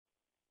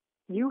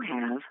You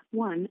have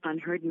one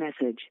unheard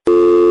message.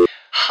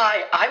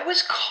 Hi, I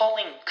was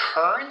calling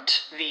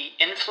Current, the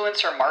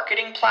influencer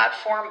marketing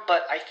platform,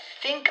 but I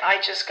think I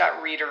just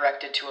got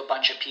redirected to a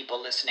bunch of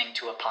people listening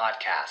to a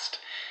podcast.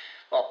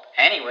 Well,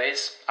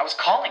 anyways, I was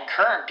calling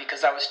Current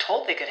because I was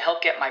told they could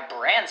help get my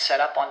brand set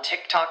up on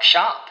TikTok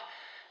Shop,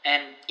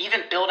 and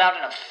even build out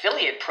an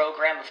affiliate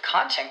program of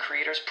content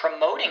creators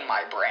promoting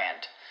my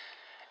brand,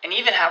 and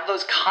even have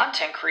those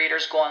content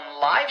creators go on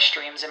live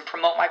streams and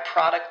promote my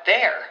product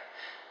there.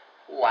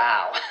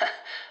 Wow,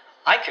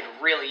 I could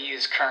really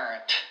use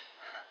Current.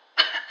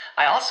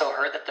 I also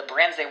heard that the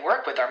brands they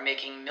work with are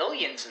making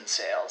millions in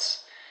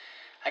sales.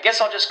 I guess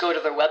I'll just go to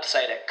their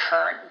website at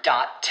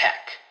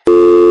current.tech.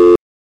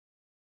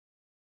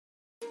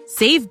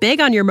 Save big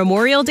on your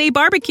Memorial Day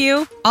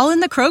barbecue, all in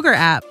the Kroger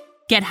app.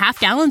 Get half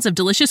gallons of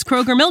delicious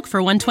Kroger milk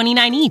for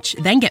 $1.29 each.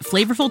 Then get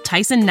flavorful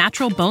Tyson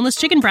natural boneless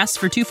chicken breasts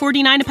for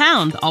 $2.49 a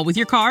pound, all with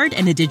your card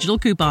and a digital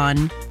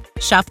coupon.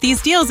 Shop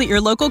these deals at your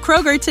local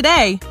Kroger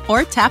today,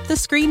 or tap the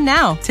screen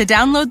now to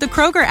download the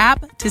Kroger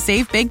app to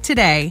save big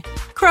today.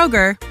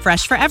 Kroger,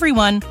 fresh for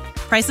everyone.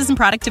 Prices and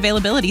product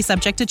availability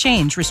subject to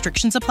change.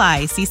 Restrictions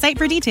apply. See site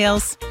for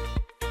details.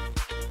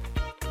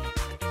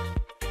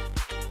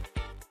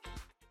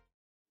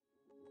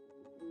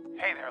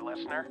 Hey there,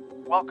 listener.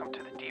 Welcome to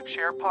the Deep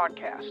Share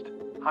Podcast.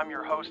 I'm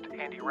your host,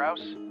 Andy Rouse,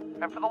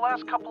 and for the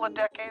last couple of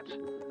decades,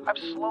 I've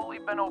slowly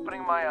been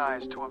opening my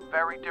eyes to a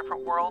very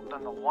different world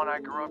than the one I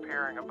grew up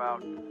hearing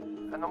about.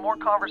 And the more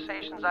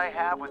conversations I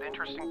have with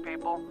interesting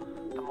people,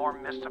 the more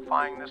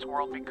mystifying this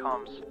world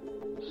becomes.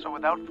 So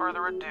without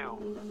further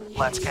ado,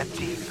 let's get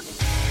deep.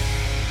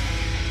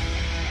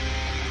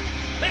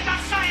 We've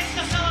got science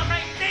to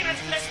celebrate! Demons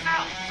bliss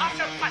now!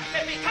 After what,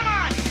 baby? Come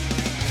on!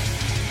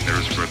 There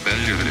is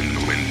rebellion in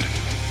the wind.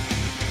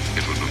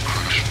 It will not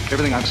crush.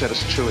 Everything I've said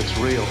is true. It's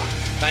real.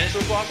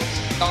 Dinosaur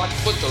fossils? God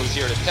put those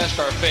here to test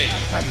our faith.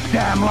 A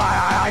damn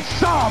lie. I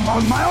saw them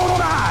with my own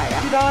eye.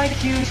 Did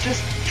IQs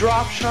just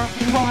drop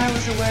sharply while I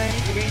was away?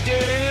 We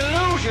did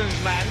illusions,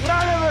 man.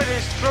 None of it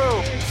is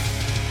true.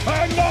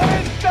 I'm not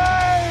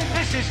insane.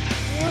 This is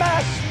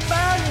mass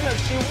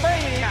madness, you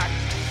maniacs.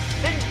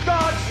 In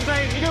God's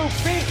name, you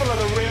people are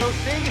the real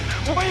thing.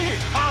 We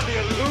are the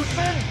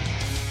illusion.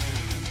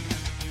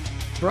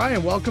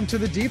 Brian, welcome to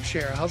the Deep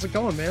Share. How's it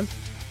going, man?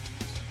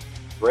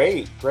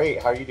 Great.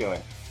 How are you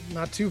doing?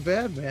 Not too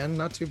bad, man.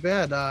 Not too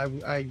bad.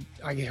 I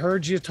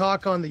heard you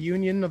talk on the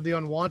Union of the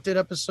Unwanted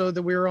episode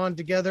that we were on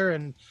together,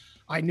 and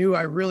I knew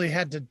I really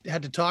had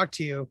to talk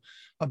to you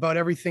about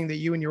everything that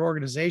you and your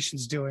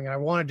organization's doing. I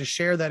wanted to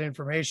share that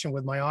information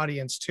with my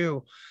audience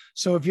too.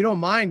 So if you don't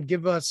mind,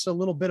 give us a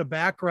little bit of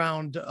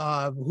background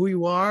of who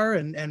you are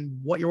and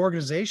what your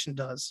organization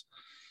does.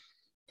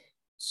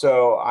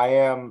 So I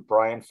am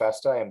Brian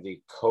Festa. I am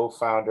the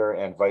co-founder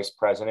and vice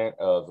president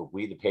of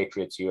We the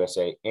Patriots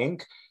USA,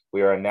 Inc.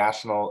 We are a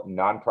national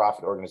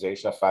nonprofit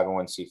organization, a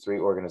 501c3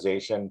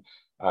 organization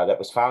that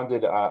was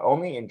founded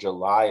only in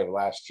July of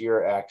last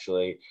year,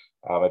 actually.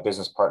 My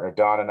business partner,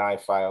 Don, and I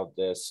filed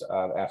this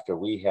after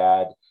we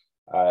had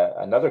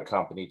another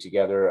company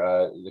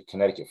together, the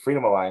Connecticut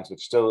Freedom Alliance,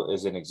 which still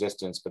is in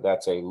existence, but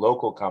that's a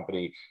local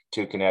company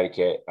to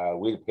Connecticut.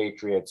 We the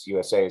Patriots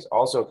USA is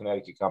also a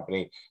Connecticut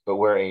company, but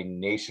we're a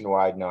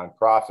nationwide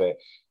nonprofit.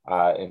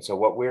 And so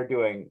what we're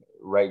doing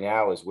right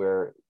now is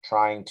we're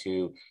trying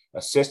to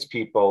assist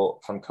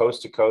people from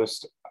coast to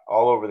coast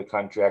all over the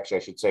country. Actually,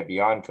 I should say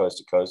beyond coast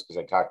to coast, because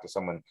I talked to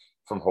someone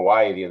from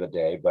Hawaii the other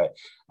day, but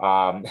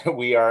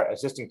we are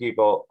assisting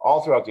people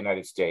all throughout the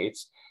United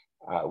States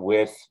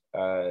with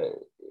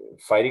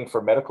fighting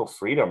for medical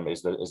freedom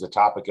is the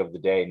topic of the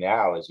day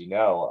now, as you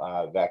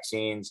know.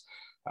 Vaccines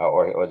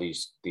or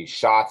these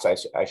shots,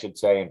 I should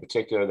say, in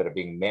particular, that are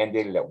being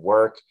mandated at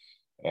work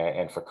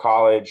and for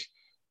college.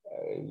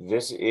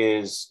 This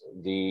is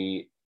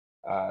the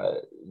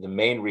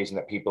main reason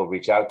that people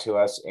reach out to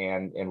us,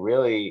 and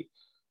really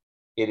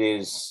it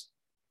is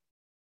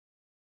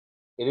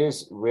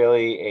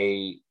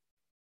really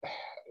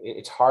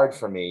it's hard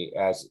for me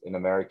as an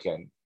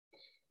American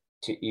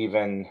to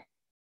even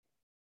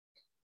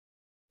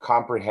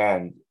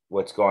comprehend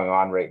what's going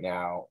on right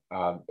now.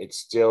 It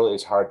still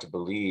is hard to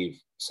believe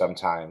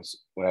sometimes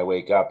when I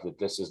wake up that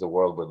this is the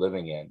world we're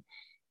living in,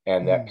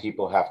 and that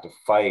people have to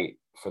fight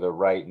for the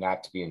right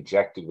not to be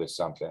injected with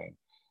something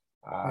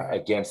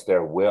against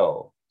their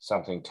will,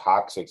 something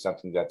toxic,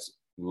 something that's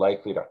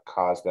likely to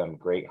cause them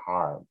great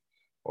harm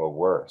or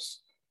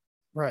worse.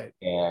 Right.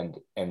 And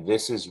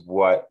this is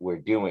what we're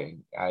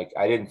doing. I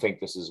didn't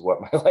think this is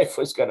what my life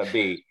was going to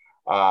be.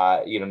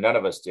 None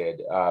of us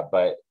did.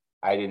 But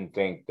I didn't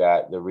think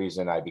that the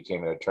reason I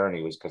became an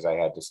attorney was because I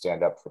had to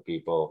stand up for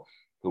people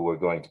who were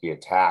going to be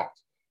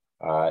attacked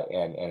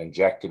and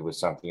injected with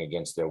something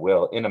against their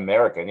will in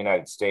America, in the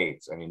United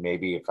States. I mean,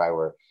 maybe if I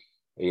were,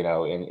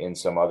 in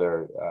some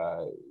other,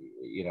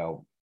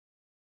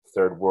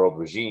 third world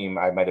regime,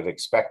 I might have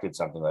expected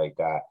something like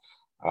that.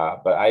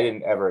 But I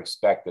didn't ever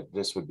expect that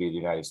this would be the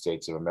United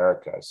States of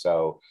America.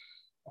 So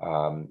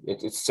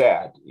It's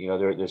sad.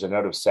 There's a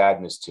note of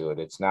sadness to it.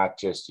 It's not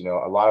just,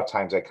 a lot of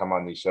times I come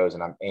on these shows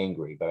and I'm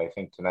angry, but I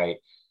think tonight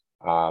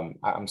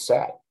I'm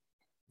sad.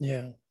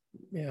 Yeah.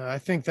 I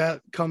think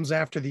that comes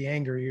after the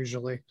anger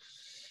usually.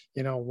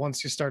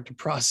 Once you start to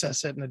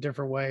process it in a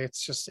different way,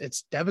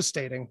 it's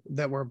devastating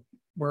that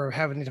we're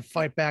having to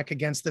fight back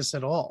against this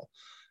at all.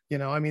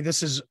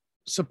 This is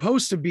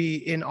supposed to be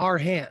in our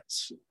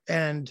hands,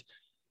 and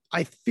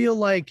I feel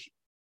like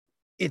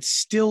it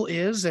still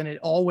is, and it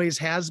always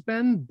has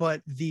been,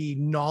 but the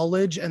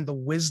knowledge and the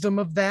wisdom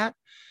of that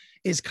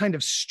is kind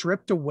of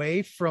stripped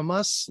away from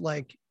us,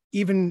 like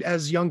even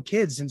as young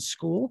kids in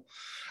school.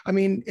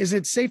 Is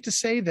it safe to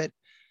say that,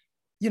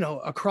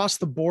 across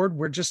the board,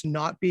 we're just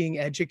not being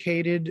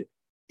educated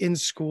in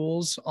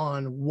schools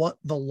on what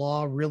the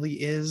law really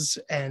is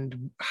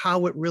and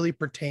how it really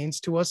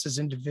pertains to us as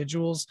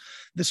individuals?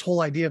 This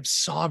whole idea of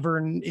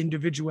sovereign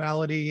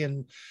individuality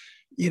and,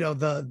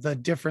 the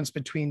difference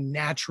between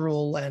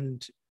natural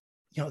and,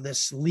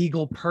 this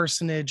legal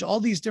personage, all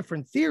these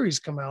different theories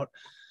come out.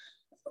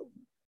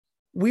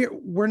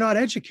 We're not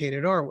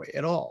educated, are we,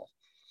 at all?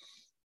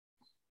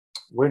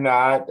 We're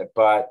not,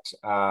 but,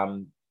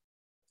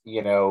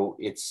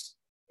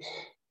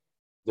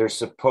 there's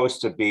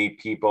supposed to be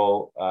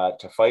people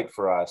to fight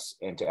for us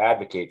and to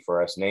advocate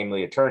for us,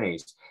 namely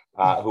attorneys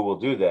who will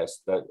do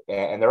this.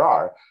 And there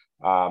are.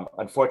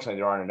 Unfortunately,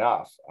 there aren't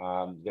enough.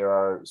 There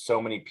are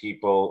so many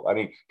people.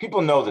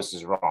 People know this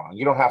is wrong.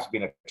 You don't have to be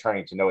an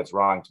attorney to know it's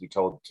wrong to be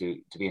told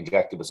to be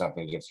injected with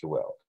something against your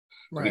will.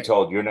 Right. To be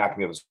told you're not going to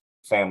be able to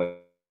family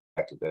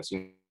with this.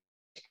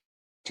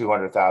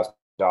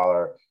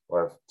 $200,000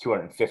 or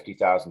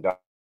 $250,000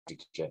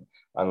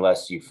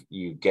 unless you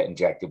get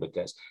injected with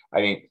this.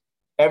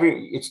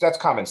 That's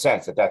common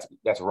sense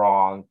that's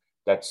wrong.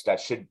 That's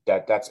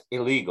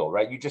illegal,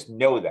 right? You just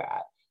know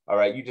that. All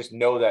right. You just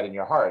know that in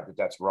your heart that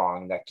that's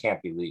wrong. That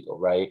can't be legal.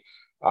 Right.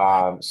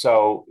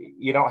 So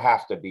you don't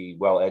have to be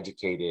well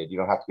educated. You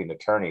don't have to be an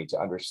attorney to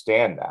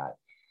understand that.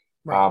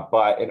 Right.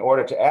 But in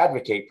order to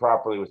advocate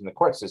properly within the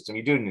court system,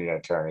 you do need an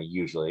attorney.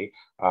 Usually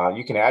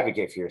you can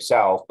advocate for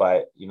yourself,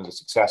 but the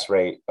success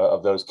rate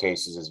of those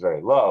cases is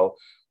very low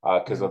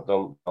because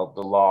the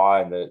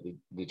law and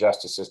the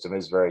justice system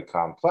is very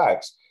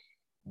complex.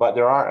 But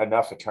there aren't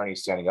enough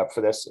attorneys standing up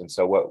for this. And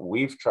so what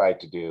we've tried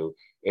to do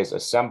is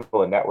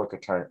assemble a network of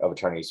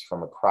attorneys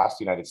from across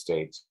the United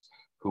States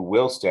who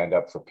will stand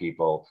up for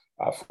people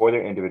for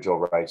their individual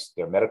rights,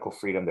 their medical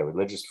freedom, their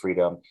religious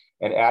freedom,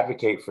 and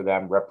advocate for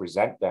them,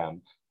 represent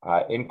them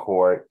in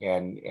court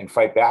and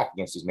fight back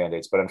against these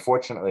mandates. But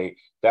unfortunately,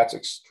 that's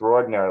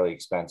extraordinarily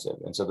expensive.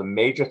 And so the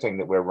major thing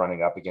that we're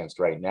running up against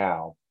right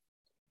now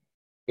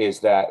is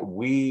that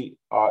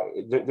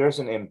there's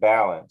an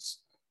imbalance.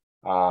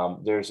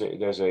 There's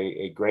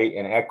a great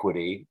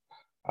inequity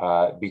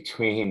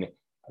between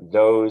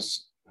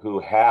those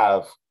who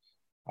are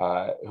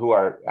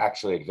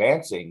actually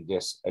advancing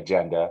this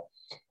agenda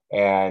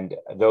and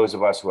those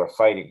of us who are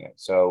fighting it.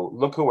 So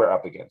look who we're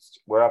up against.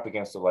 We're up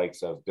against the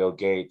likes of Bill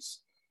Gates,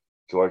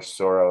 George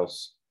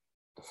Soros,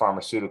 the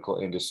pharmaceutical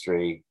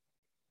industry,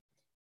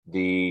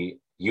 the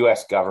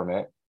US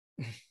government.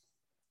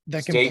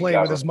 That can play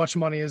with as much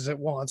money as it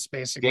wants,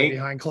 basically,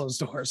 behind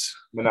closed doors.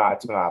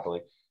 It's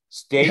monopoly.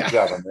 State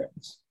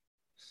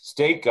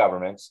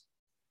governments,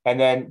 and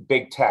then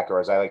big tech, or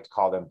as I like to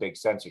call them, big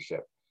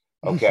censorship.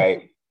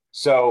 Okay.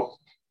 So,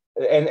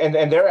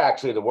 and they're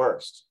actually the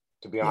worst,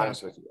 to be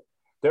honest with you.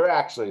 They're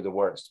actually the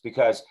worst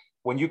because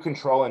when you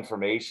control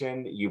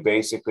information, you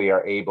basically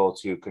are able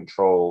to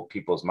control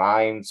people's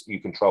minds. You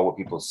control what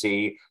people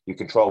see. You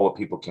control what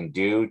people can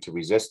do to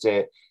resist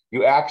it.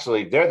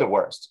 They're the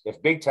worst.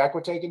 If big tech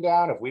were taken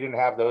down, if we didn't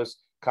have those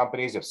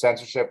companies, if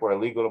censorship were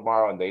illegal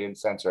tomorrow and they didn't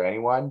censor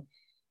anyone,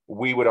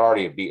 we would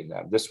already have beaten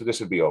them. This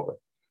would be over.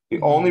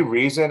 The only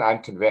reason I'm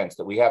convinced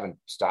that we haven't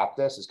stopped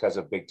this is because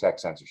of big tech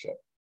censorship.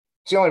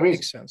 It's the only reason.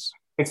 Makes sense.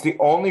 It's the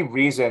only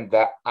reason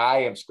that I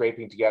am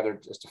scraping together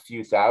just a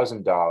few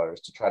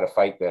 $1,000s to try to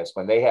fight this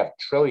when they have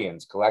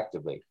trillions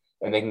collectively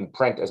and they can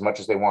print as much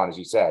as they want, as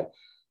you said.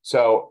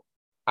 So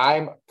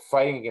I'm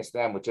fighting against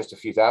them with just a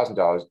few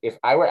 $1,000s. If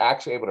I were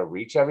actually able to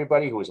reach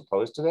everybody who was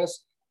opposed to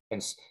this,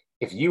 and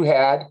if you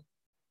had,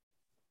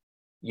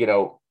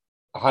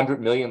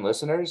 100 million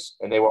listeners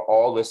and they were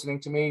all listening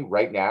to me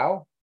right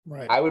now,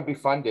 right, I would be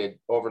funded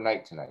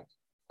overnight tonight.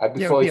 I'd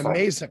be fully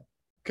funded. Amazing.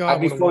 God,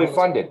 I'd be fully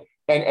funded.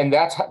 And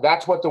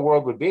that's what the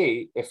world would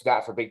be if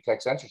not for big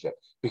tech censorship,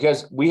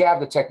 because we have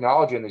the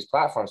technology in these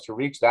platforms to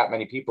reach that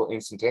many people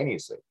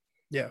instantaneously.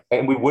 Yeah.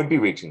 And we would be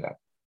reaching them.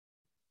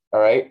 All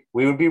right.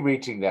 We would be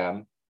reaching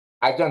them.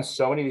 I've done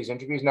so many of these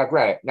interviews. Now,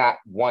 granted, not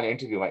one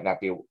interview might not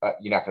be, you're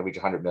not going to reach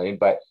 100 million,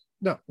 but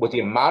no, with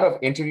the amount of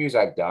interviews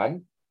I've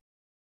done,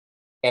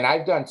 and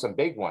I've done some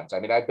big ones.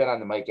 I've been on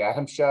the Mike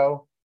Adams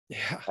show.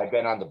 Yeah. I've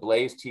been on the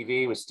Blaze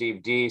TV with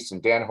Steve Deese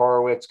and Dan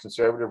Horowitz,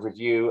 Conservative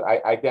Review.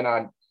 I've been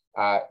on,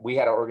 we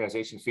had our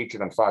organization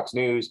featured on Fox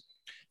News.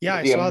 Yeah,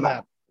 I saw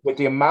that. With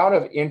the amount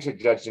of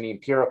Judge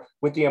Janine Pirro,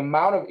 with the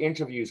amount of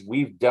interviews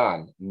we've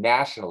done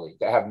nationally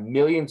that have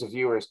millions of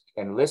viewers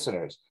and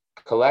listeners,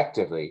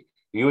 collectively,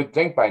 you would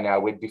think by now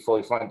we'd be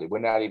fully funded. We're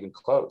not even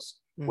close.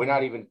 Mm-hmm. We're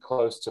not even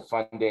close to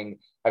funding.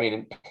 I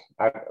mean,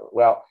 I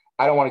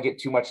don't want to get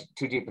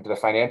too deep into the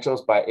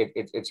financials, but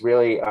it's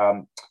really,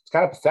 it's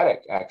kind of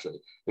pathetic actually,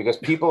 because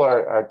people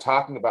are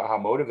talking about how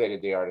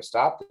motivated they are to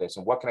stop this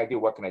and what can I do?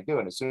 What can I do?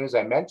 And as soon as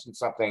I mention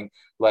something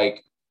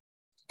like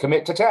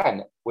commit to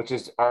 10, which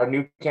is our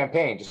new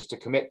campaign, just to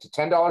commit to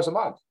 $10 a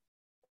month,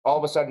 all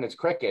of a sudden it's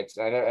crickets.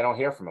 And I don't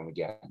hear from them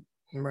again.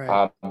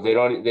 Right. They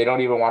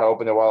don't even want to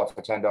open their wallet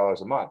for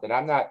 $10 a month. And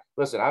I'm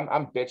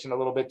bitching a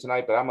little bit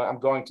tonight, but I'm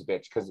going to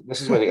bitch because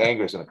this is where the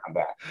anger is going to come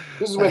back.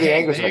 This is where the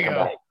anger is going to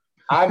come back.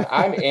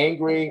 I'm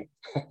angry.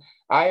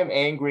 I am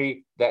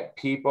angry that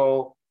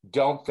people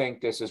don't think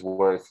this is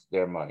worth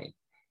their money,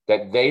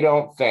 that they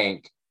don't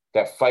think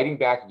that fighting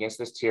back against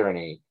this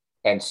tyranny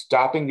and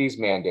stopping these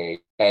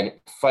mandates and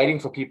fighting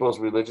for people's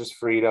religious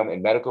freedom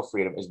and medical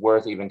freedom is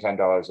worth even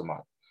 $10 a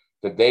month,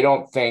 that they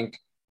don't think,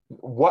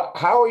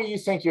 how do you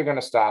think you're going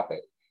to stop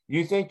it?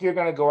 You think you're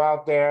going to go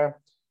out there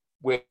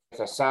with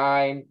a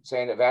sign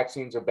saying that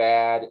vaccines are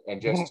bad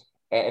and just,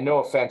 and no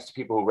offense to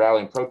people who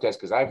rally and protest,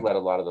 because I've led a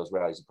lot of those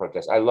rallies and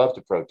protests. I love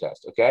to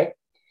protest, okay?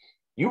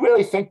 You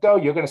really think, though,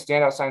 you're going to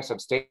stand outside some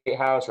state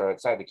house or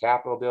outside the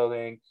Capitol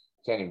building?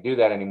 Can't even do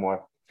that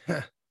anymore.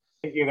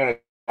 You're going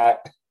to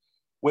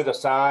with a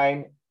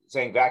sign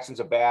saying vaccines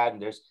are bad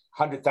and there's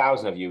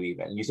 100,000 of you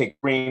even. You think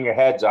bringing your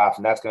heads off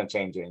and that's going to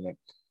change anything.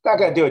 It's not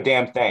going to do a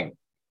damn thing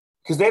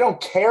because they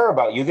don't care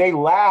about you. They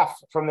laugh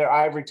from their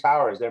ivory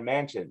towers, their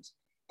mansions.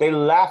 They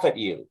laugh at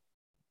you.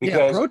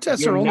 Yeah,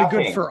 protests are only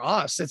good for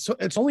us.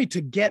 It's only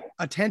to get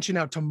attention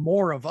out to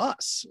more of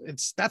us.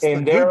 That's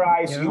in their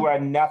eyes, you are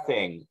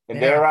nothing. In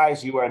their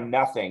eyes, you are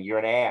nothing. You're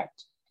an ant.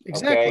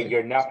 Exactly. Okay,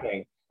 you're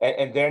nothing.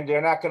 And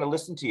they're not going to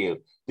listen to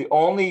you. The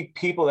only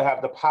people that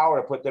have the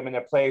power to put them in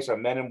their place are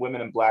men and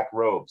women in black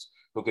robes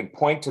who can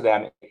point to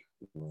them.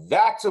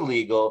 That's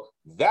illegal.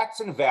 That's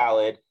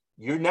invalid.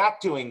 You're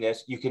not doing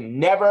this. You can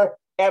never,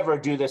 ever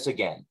do this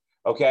again.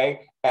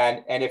 Okay.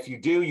 And if you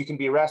do, you can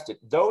be arrested.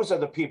 Those are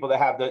the people that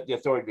have the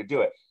authority to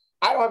do it.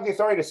 I don't have the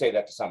authority to say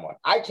that to someone.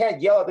 I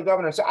can't yell at the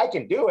governor and say, I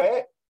can do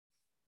it.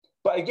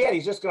 But again,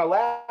 he's just going to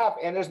laugh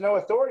and there's no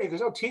authority. There's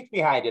no teeth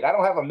behind it. I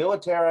don't have a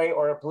military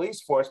or a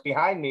police force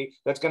behind me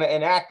that's going to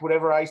enact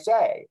whatever I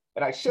say.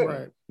 And I shouldn't.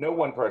 Right. No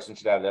one person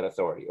should have that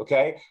authority.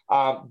 Okay.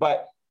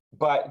 But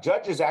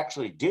judges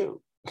actually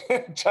do.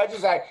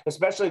 Judges,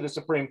 especially the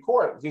Supreme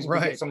Court, some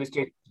of these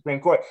cases,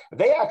 Supreme Court,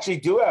 they actually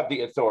do have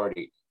the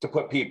authority to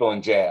put people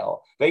in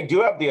jail. They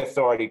do have the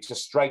authority to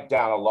strike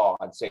down a law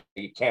and say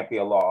you can't be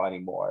a law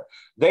anymore.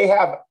 They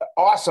have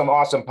awesome,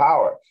 awesome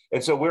power.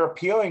 And so we're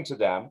appealing to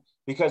them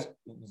because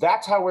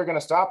that's how we're going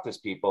to stop this,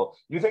 people.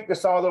 You think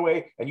there's some other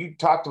way, and you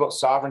talked about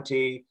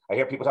sovereignty. I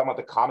hear people talking about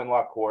the common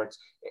law courts.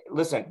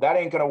 Listen, that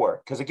ain't going to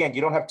work because, again,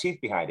 you don't have teeth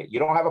behind it. You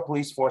don't have a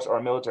police force or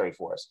a military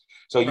force.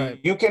 So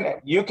you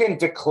can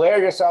declare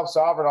yourself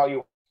sovereign all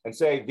you and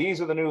say,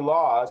 these are the new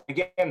laws.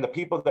 Again, the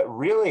people that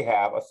really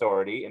have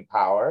authority and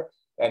power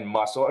and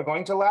muscle are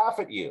going to laugh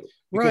at you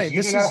because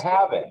you do not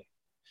have it.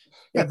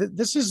 Yeah,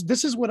 this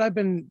is what I've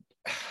been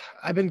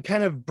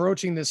kind of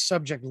broaching this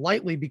subject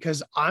lightly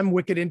because I'm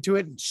wicked into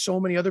it and so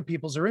many other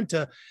people's are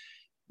into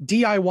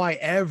DIY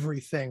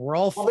everything. We're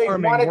all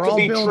farming, we're all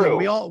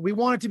building, we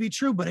want it to be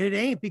true, but it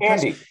ain't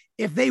because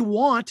if they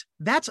want,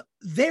 that's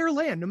their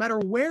land. No matter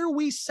where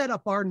we set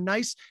up our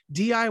nice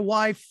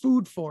DIY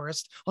food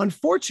forest,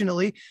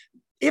 unfortunately,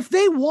 if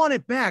they want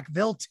it back,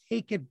 they'll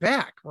take it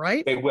back,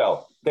 right? They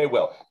will.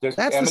 That's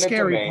the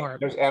scary part.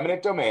 There's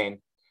eminent domain.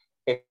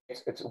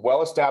 It's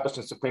well established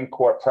in Supreme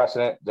Court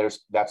precedent.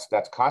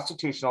 That's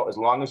constitutional as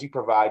long as you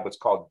provide what's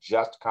called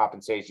just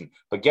compensation.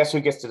 But guess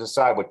who gets to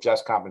decide what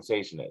just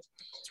compensation is?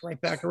 It's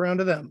right back around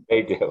to them.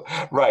 They do.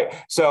 Right.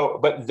 So,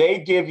 but they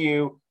give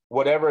you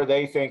whatever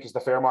they think is the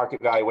fair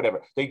market value,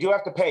 whatever. They do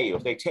have to pay you.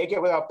 If they take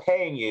it without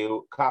paying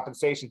you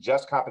compensation,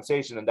 just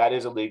compensation, then that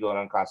is illegal and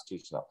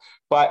unconstitutional.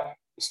 But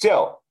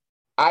still,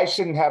 I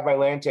shouldn't have my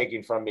land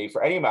taken from me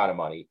for any amount of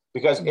money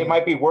because it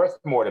might be worth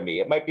more to me.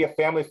 It might be a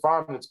family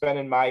farm that's been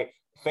in my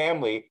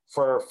family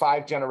for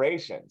 5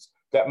 generations.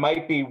 That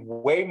might be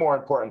way more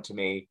important to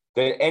me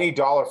than any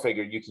dollar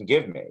figure you can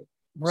give me.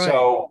 Right.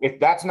 So if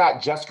that's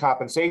not just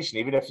compensation,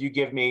 even if you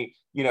give me,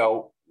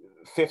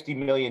 $50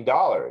 million,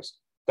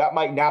 that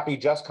might not be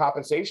just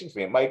compensation for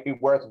me. It might be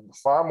worth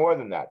far more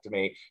than that to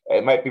me.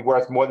 It might be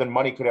worth more than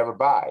money could ever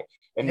buy.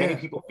 And many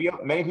people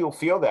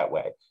feel that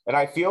way. And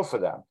I feel for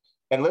them.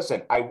 And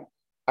listen,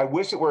 I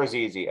wish it were as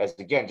easy as,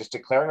 again, just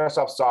declaring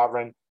ourselves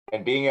sovereign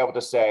and being able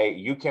to say,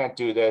 you can't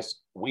do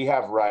this, we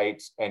have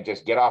rights, and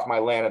just get off my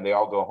land and they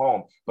all go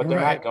home. But they're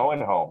not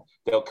going home.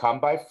 They'll come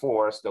by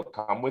force. They'll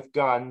come with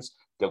guns.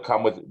 They'll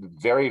come with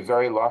very,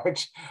 very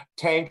large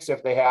tanks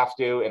if they have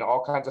to, and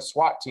all kinds of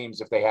SWAT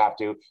teams if they have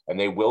to, and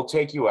they will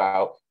take you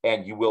out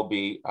and you will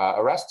be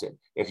arrested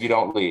if you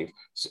don't leave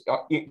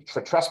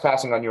for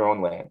trespassing on your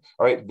own land.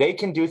 All right. They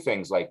can do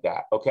things like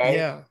that. Okay.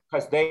 Yeah.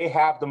 Because they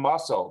have the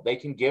muscle. They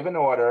can give an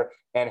order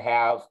and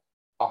have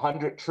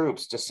 100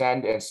 troops to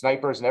send and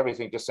snipers and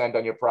everything to send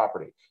on your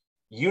property.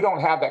 you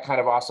don't have that kind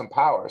of awesome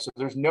power. So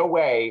there's no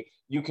way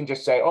you can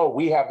just say, oh,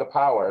 we have the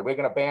power. We're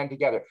going to band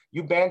together.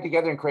 You band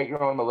together and create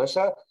your own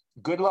militia.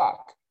 Good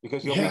luck,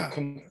 because you'll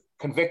be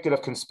convicted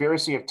of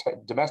conspiracy of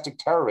domestic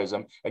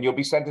terrorism, and you'll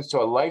be sentenced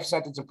to a life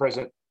sentence in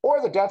prison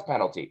or the death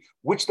penalty,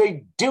 which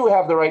they do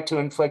have the right to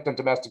inflict on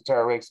domestic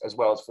terrorists as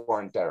well as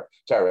foreign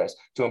terrorists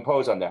to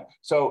impose on them.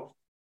 So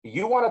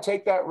you want to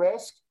take that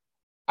risk?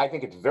 I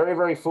think it's very,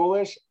 very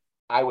foolish.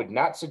 I would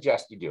not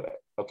suggest you do it,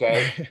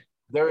 okay?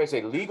 There is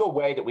a legal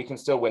way that we can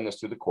still win this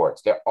through the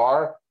courts. There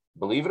are,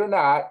 believe it or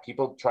not,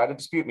 people try to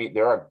dispute me,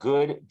 there are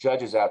good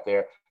judges out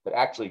there that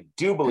actually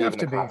do believe in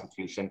the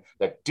Constitution,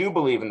 that do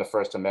believe in the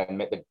First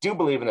Amendment, that do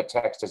believe in the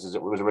text as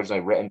it was originally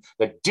written,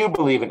 that do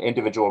believe in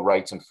individual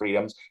rights and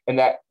freedoms, and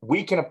that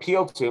we can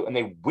appeal to, and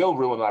they will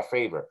rule in our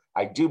favor.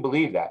 I do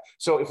believe that.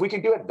 So if we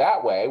can do it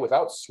that way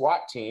without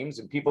SWAT teams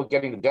and people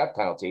getting the death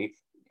penalty,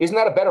 isn't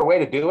that a better way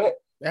to do it?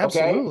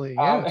 Absolutely.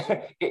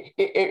 Okay? Yeah.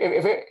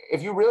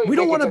 If you really, we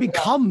don't want to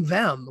become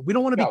them. We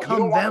don't want to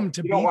become them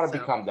to beat them. You don't want to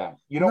become them.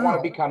 You don't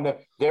want to become them.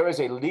 There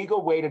is a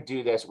legal way to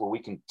do this where we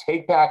can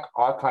take back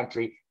our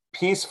country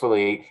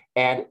peacefully,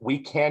 and we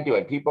can do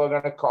it. People are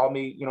going to call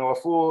me, a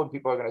fool, and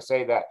people are going to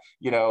say that,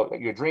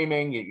 you're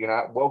dreaming, you're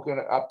not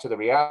woken up to the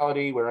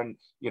reality. We're in,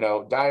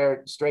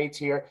 dire straits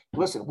here.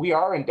 Listen, we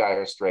are in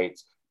dire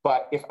straits.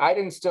 But if I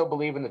didn't still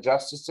believe in the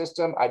justice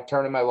system, I'd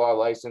turn in my law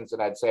license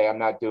and I'd say, I'm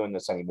not doing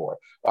this anymore.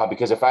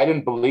 Because if I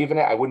didn't believe in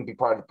it, I wouldn't be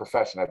part of the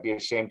profession. I'd be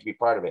ashamed to be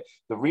part of it.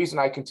 The reason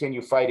I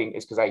continue fighting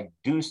is because I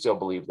do still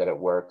believe that it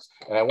works.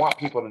 And I want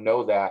people to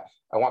know that.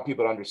 I want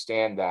people to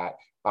understand that.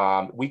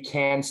 We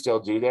can still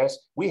do this.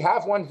 We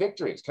have won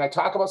victories. Can I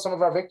talk about some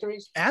of our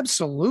victories?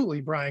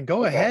 Absolutely, Brian.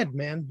 Go ahead,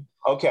 man.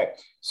 Okay.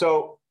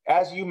 So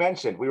as you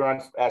mentioned,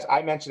 as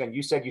I mentioned, and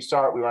you said you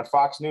saw it, we were on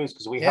Fox News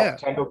because we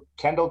helped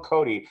Kendall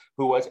Cody,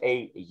 who is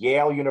a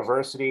Yale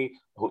University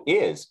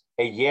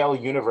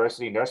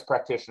nurse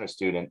practitioner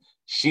student.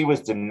 She was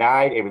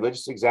denied a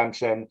religious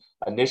exemption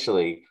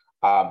initially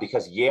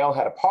because Yale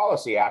had a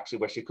policy actually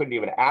where she couldn't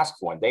even ask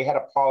for one. They had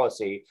a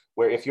policy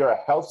where if you're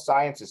a health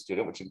sciences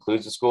student, which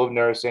includes the School of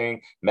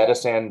Nursing,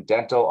 Medicine,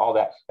 Dental, all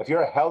that, if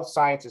you're a health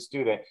sciences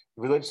student,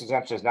 religious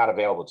exemption is not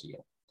available to you.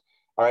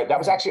 All right, that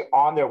was actually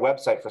on their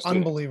website for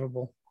students.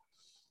 Unbelievable.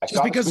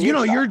 Just because,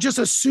 you're just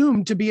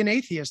assumed to be an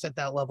atheist at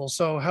that level.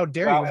 So how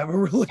dare you have a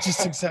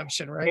religious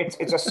exemption, right?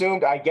 It's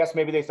assumed, I guess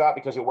maybe they thought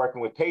because you're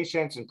working with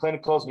patients and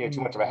clinicals and you're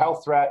too much of a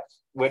health threat,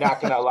 we're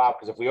not going to allow,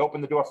 because if we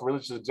open the door for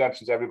religious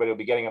exemptions, everybody will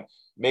be getting them.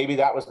 Maybe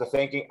that was the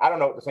thinking. I don't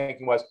know what the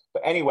thinking was.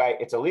 But anyway,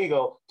 it's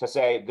illegal to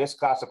say this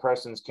class of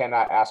persons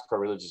cannot ask for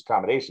religious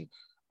accommodation.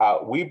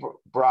 We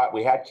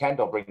had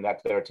Kendall bring that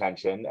to their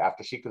attention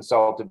after she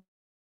consulted.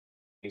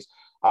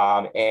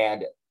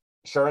 And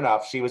sure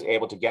enough, she was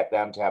able to get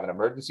them to have an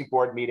emergency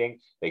board meeting.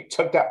 They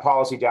took that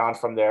policy down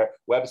from their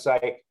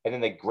website, and then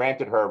they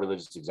granted her a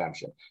religious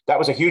exemption. That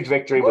was a huge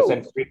victory. Woo!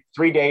 Within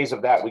three days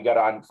of that, we got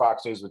on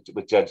Fox News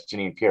with Judge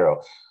Janine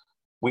Pirro.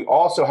 We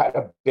also had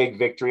a big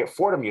victory at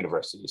Fordham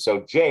University.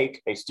 So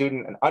Jake,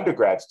 an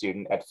undergrad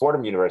student at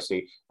Fordham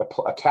University,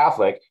 a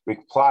Catholic,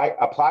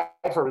 applied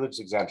for a religious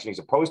exemption. He's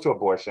opposed to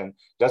abortion,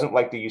 doesn't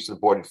like the use of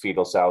aborted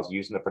fetal cells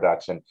used in the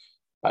production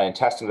and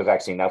testing the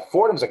vaccine. Now,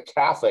 Fordham's a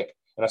Catholic,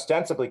 an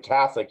ostensibly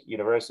Catholic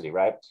university,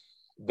 right?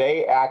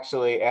 They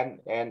actually,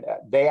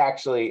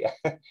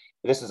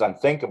 this is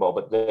unthinkable,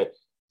 but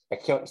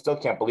I still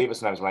can't believe it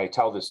sometimes when I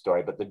tell this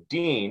story, but the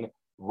dean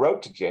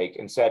wrote to Jake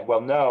and said,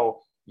 well, no,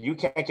 you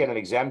can't get an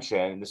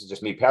exemption. This is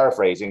just me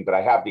paraphrasing, but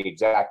I have the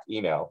exact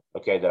email,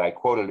 okay, that I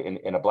quoted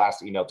in a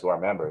blast email to our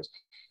members,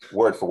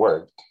 word for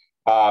word.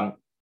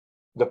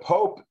 The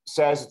Pope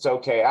says it's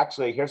okay.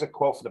 Actually, here's a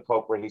quote from the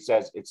Pope where he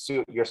says,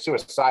 you're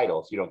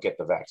suicidal if you don't get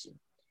the vaccine.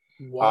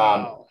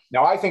 Wow.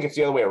 Now, I think it's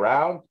the other way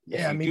around.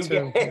 Yeah, me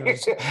too.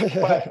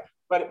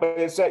 but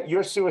it said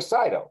you're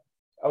suicidal.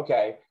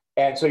 Okay.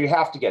 And so you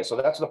have to get it. So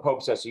that's what the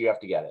Pope says. So you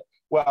have to get it.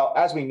 Well,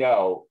 as we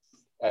know,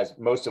 as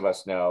most of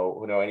us know,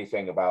 who know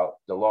anything about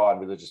the law and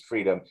religious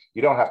freedom,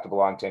 you don't have to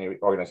belong to any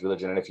organized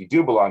religion. And if you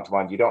do belong to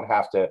one, you don't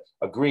have to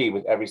agree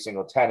with every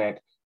single tenet.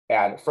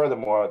 And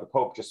furthermore, the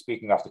Pope just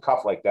speaking off the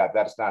cuff like that,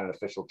 that's not an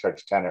official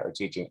church tenet or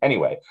teaching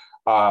anyway.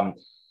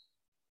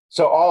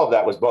 So all of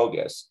that was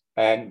bogus.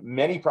 And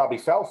many probably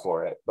fell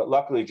for it. But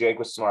luckily, Jake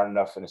was smart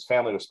enough and his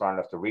family was smart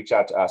enough to reach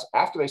out to us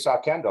after they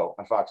saw Kendall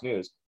on Fox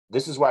News.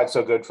 This is why it's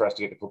so good for us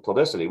to get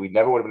publicity. We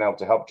never would have been able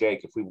to help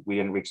Jake if we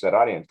didn't reach that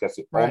audience. That's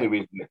the only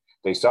reason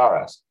they saw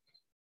us.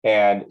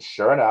 And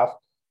sure enough,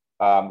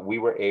 we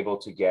were able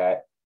to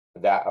get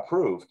that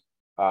approved.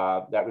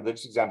 That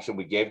religious exemption,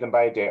 we gave them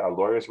by a day. Our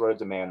lawyers wrote a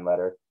demand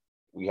letter.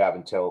 We have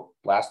until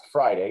last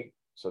Friday.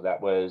 So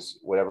that was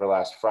whatever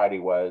last Friday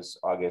was,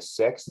 August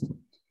 6th.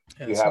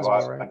 Yeah, you have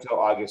until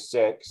August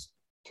 6th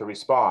to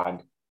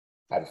respond.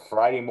 At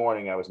Friday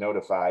morning, I was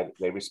notified.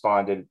 They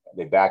responded.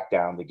 They backed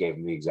down. They gave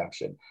them the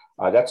exemption.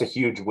 That's a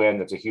huge win.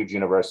 That's a huge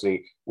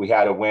university. We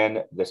had a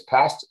win this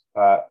past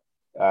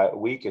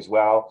week as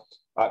well.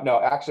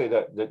 No, actually,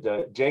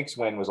 the Jake's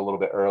win was a little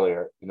bit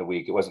earlier in the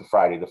week. It wasn't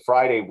Friday. The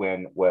Friday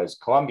win was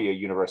Columbia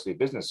University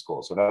Business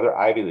School, so another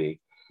Ivy League.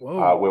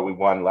 where we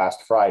won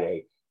last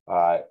Friday.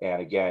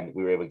 And again,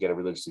 we were able to get a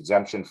religious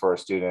exemption for a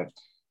student.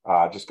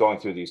 Just going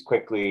through these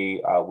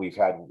quickly, we've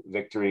had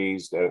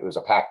victories. There was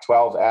a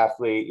Pac-12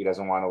 athlete. He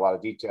doesn't want a lot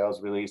of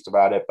details released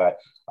about it, but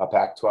a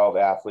Pac-12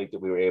 athlete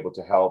that we were able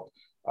to help.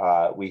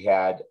 We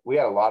had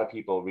a lot of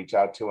people reach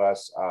out to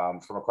us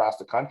from across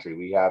the country.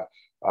 We have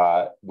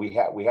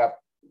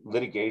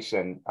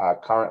litigation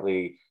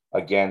currently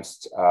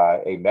against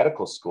a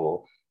medical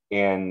school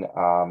in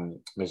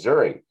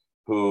Missouri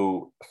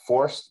who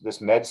forced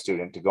this med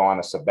student to go on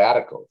a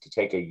sabbatical, to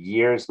take a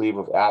year's leave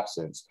of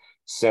absence,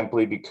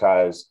 simply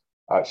because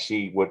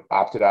she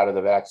opted out of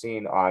the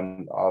vaccine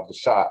of the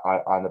shot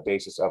on the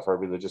basis of her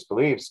religious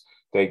beliefs.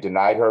 They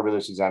denied her a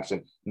religious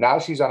exemption. Now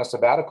she's on a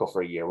sabbatical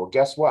for a year. Well,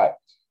 guess what?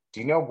 Do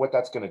you know what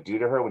that's going to do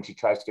to her when she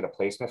tries to get a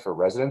placement for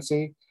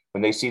residency?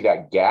 When they see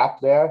that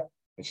gap there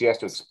and she has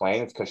to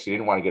explain it's because she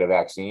didn't want to get a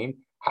vaccine.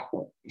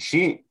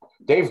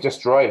 They've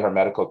destroyed her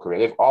medical career.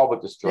 They've all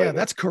but destroyed. Yeah,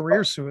 that's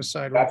career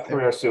suicide. That's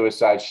career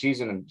suicide. She's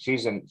in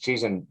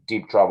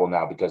deep trouble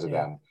now because of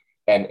them,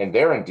 and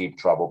they're in deep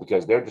trouble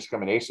because their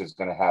discrimination is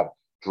going to have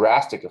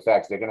drastic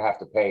effects. They're going to have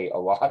to pay a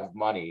lot of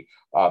money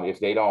if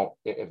they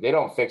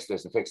don't fix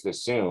this and fix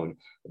this soon.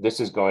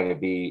 This is going to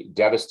be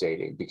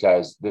devastating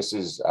because this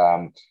is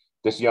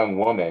this young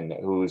woman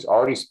who's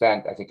already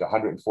spent, I think,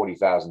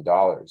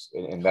 $140,000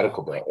 in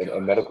medical bill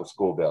in medical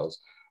school bills.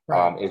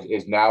 Right.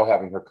 Is now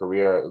having her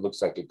career, it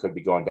looks like it could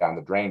be going down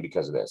the drain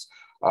because of this,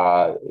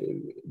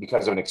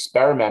 because of an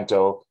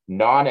experimental,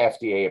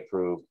 non-FDA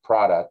approved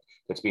product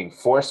that's being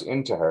forced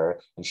into her.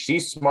 And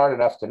she's smart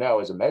enough to know,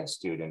 as a med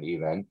student,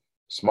 even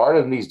smarter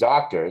than these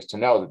doctors, to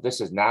know that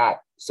this is not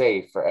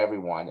safe for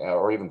everyone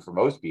or even for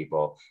most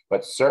people,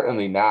 but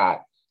certainly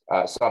not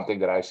something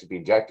that I should be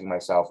injecting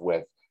myself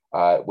with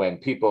when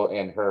people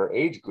in her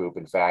age group,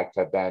 in fact,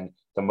 have been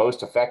the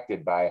most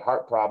affected by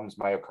heart problems,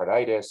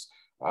 myocarditis,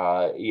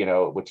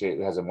 which it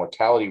has a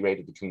mortality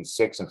rate of between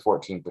 6 and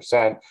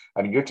 14%.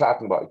 I mean, you're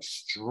talking about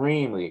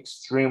extremely,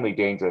 extremely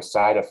dangerous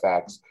side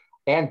effects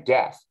and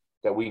death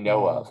that we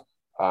know of.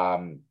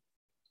 I've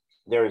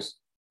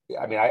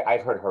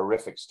heard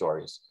horrific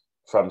stories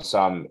from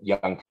some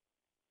young.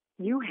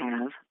 You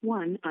have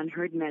one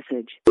unheard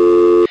message.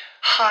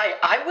 Hi,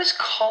 I was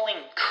calling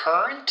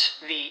Current,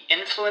 the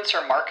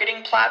influencer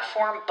marketing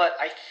platform, but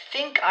I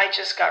think I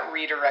just got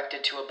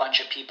redirected to a bunch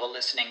of people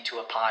listening to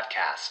a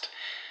podcast.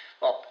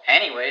 Well,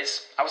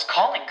 anyways, I was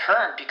calling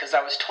Current because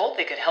I was told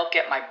they could help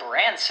get my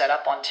brand set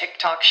up on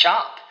TikTok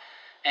Shop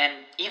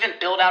and even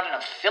build out an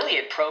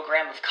affiliate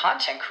program of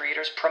content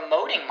creators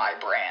promoting my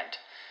brand,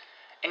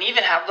 and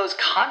even have those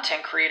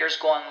content creators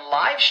go on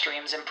live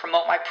streams and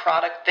promote my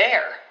product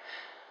there.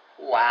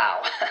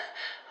 Wow,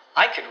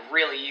 I could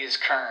really use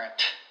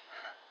Current.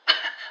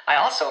 I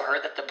also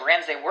heard that the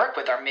brands they work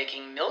with are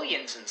making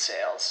millions in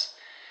sales.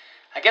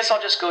 I guess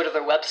I'll just go to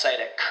their website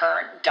at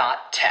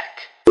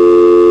current.tech.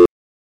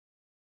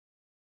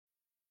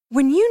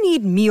 When you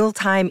need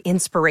mealtime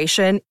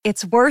inspiration,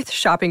 it's worth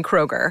shopping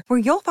Kroger, where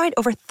you'll find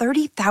over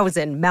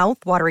 30,000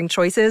 mouth-watering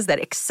choices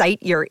that excite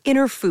your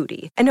inner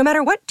foodie. And no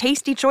matter what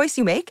tasty choice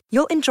you make,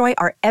 you'll enjoy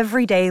our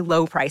everyday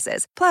low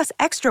prices, plus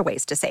extra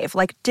ways to save,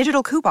 like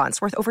digital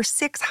coupons worth over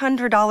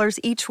 $600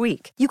 each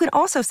week. You can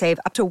also save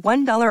up to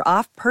 $1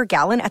 off per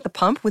gallon at the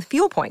pump with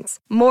fuel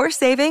points. More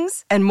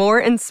savings and more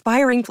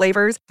inspiring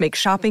flavors make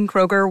shopping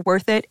Kroger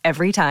worth it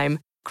every time.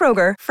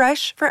 Kroger,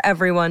 fresh for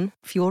everyone.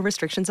 Fuel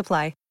restrictions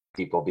apply.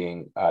 People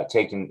being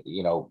taking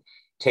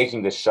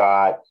the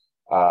shot.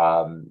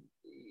 I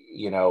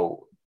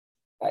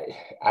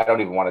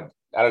don't even want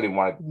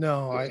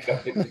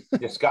to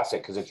discuss it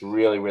because it's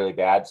really, really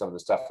bad. Some of the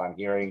stuff I'm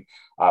hearing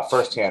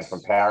firsthand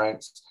from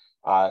parents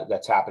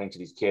that's happening to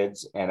these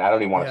kids, and I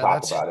don't even want to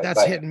talk about it.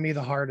 That's hitting me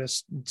the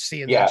hardest,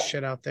 seeing that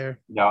shit out there.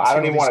 No, I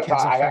don't even want to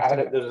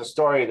talk. There's a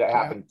story that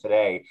happened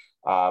today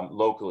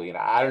locally, and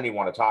I don't even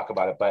want to talk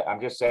about it. But I'm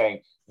just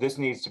saying this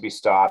needs to be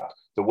stopped.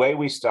 The way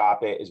we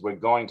stop it is we're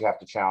going to have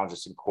to challenge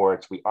this in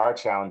courts. We are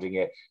challenging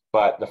it,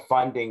 but the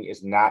funding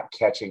is not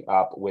catching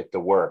up with the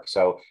work.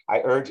 So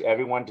I urge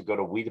everyone to go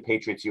to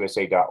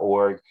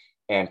wethepatriotsusa.org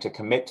and to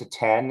commit to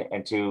 10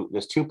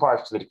 there's two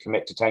parts to the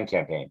Commit to 10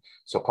 campaign.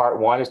 So part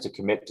one is to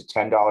commit to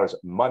 $10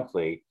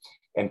 monthly.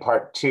 And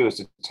part two is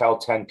to tell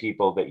 10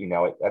 people that you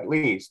know, at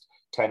least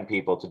 10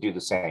 people, to do the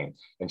same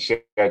and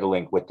share the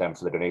link with them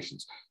for the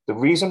donations. The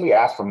reason we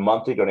ask for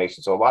monthly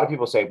donations, so a lot of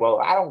people say, well,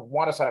 I don't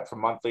want to sign up for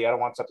monthly. I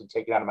don't want something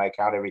taken out of my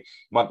account every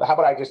month. How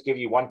about I just give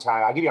you one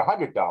time? I'll give you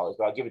 $100,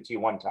 but I'll give it to you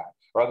one time.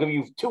 Or I'll give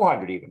you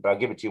 200 even, but I'll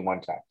give it to you one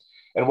time.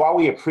 And while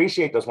we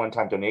appreciate those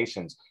one-time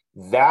donations,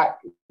 that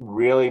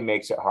really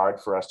makes it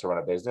hard for us to run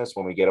a business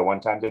when we get a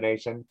one-time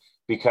donation,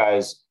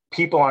 because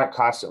people aren't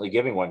constantly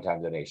giving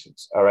one-time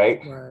donations. All right.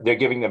 They're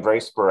giving them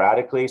very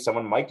sporadically.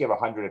 Someone might give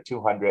 100 or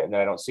 200 and then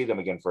I don't see them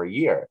again for a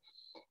year.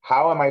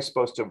 How am I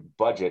supposed to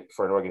budget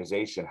for an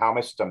organization? How am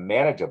I supposed to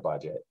manage a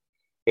budget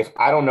if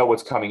I don't know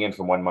what's coming in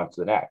from one month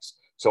to the next?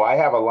 So I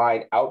have a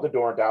line out the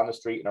door, down the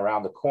street, and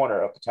around the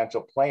corner of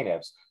potential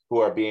plaintiffs who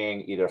are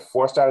being either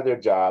forced out of their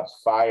jobs,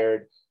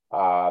 fired,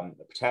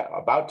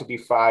 about to be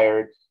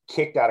fired,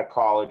 kicked out of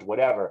college,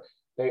 whatever.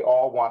 They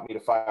all want me to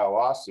file a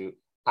lawsuit.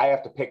 I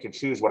have to pick and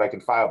choose what I can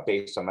file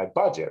based on my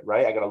budget,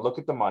 right? I got to look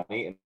at the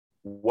money and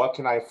what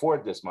can I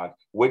afford this month?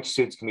 Which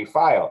suits can we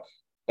file?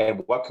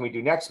 And what can we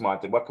do next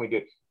month? And what can we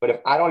do? But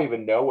if I don't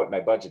even know what my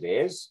budget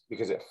is,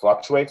 because it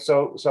fluctuates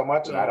so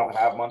much, and I don't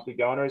have monthly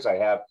donors, I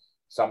have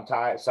some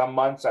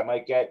months I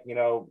might get,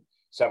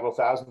 several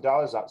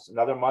 $1,000s.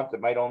 Another month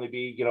it might only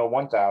be,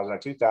 1,000 or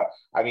 2,000.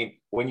 I mean,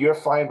 when you're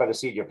flying by the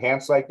seat of your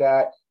pants like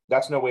that,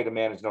 that's no way to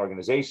manage an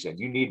organization.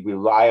 You need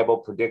reliable,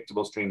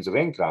 predictable streams of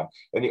income.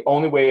 And the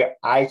only way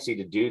I see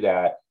to do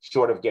that,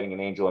 short of getting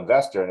an angel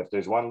investor, and if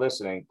there's one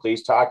listening,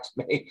 please talk to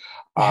me.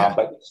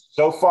 But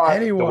so far,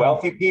 the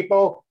wealthy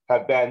people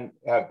have been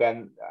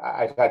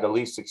I've had the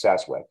least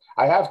success with.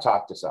 I have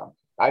talked to some.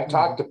 I've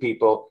talked to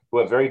people who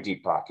have very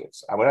deep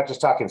pockets. And we're not just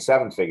talking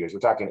 7 figures.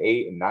 We're talking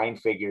 8 and 9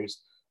 figures.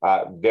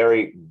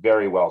 Very,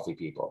 very wealthy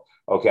people.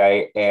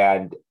 Okay.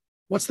 And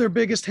what's their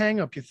biggest hang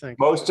up, you think?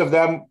 Most of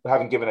them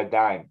haven't given a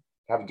dime.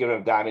 And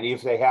even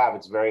if they have,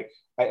 it's very,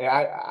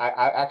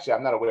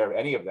 I'm not aware of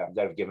any of them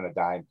that have given a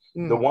dime.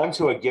 The ones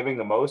who are giving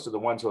the most are the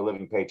ones who are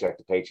living paycheck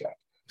to paycheck.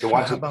 The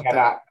ones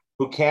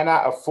who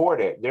cannot afford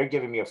it, they're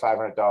giving me a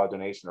 $500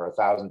 donation or a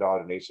 $1,000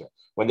 donation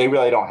when they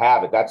really don't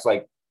have it. That's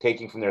like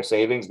taking from their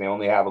savings and they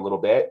only have a little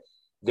bit.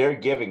 They're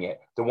giving it.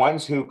 The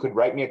ones who could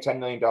write me a $10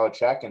 million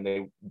check and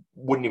they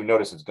wouldn't even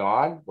notice it's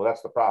gone, well,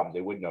 that's the problem.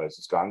 They would notice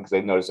it's gone because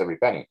they'd notice every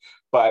penny.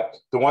 But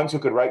the ones who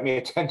could write me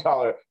a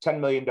 $10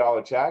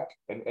 million check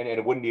and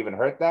it wouldn't even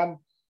hurt them,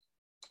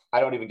 I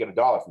don't even get a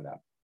dollar from them.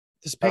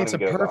 This paints a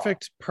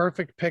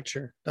perfect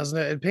picture, doesn't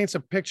it? It paints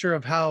a picture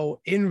of how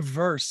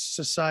inverse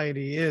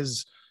society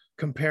is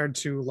compared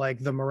to like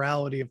the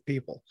morality of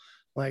people.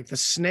 Like the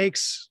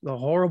snakes, the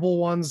horrible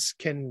ones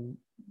can,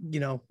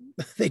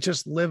 they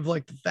just live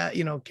like the fat,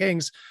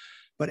 kings.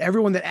 But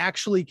everyone that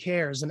actually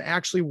cares and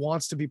actually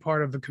wants to be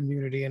part of the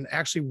community and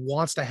actually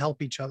wants to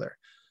help each other,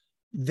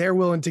 they're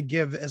willing to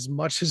give as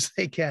much as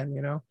they can,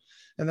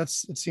 and it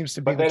seems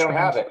to be. But they don't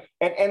have it.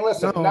 And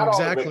listen, not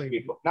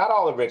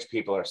all the rich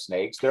people are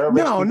snakes. There are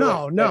not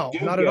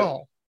at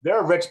all. There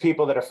are rich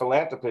people that are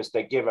philanthropists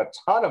that give a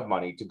ton of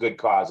money to good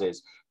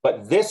causes.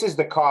 But this is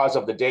the cause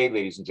of the day,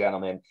 ladies and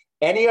gentlemen.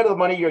 Any of the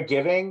money you're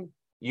giving,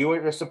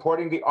 you're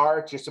supporting the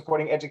arts, you're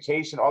supporting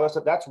education, all that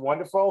stuff. That's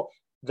wonderful.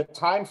 The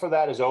time for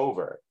that is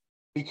over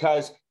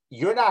because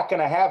you're not going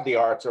to have the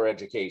arts or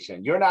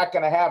education. You're not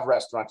going to have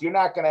restaurants. You're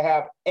not going to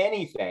have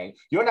anything.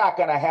 You're not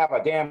going to have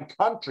a damn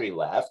country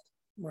left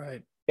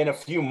in a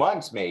few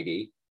months,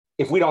 maybe,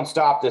 if we don't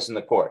stop this in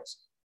the courts.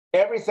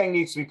 Everything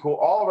needs to be pooled.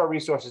 All of our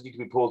resources need to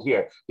be pooled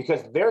here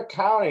because they're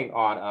counting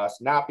on us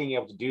not being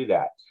able to do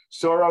that.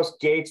 Soros,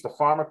 Gates, the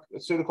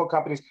pharmaceutical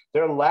companies,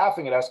 they're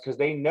laughing at us because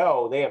they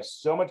know they have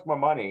so much more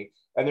money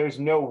and there's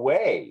no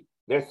way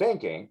they're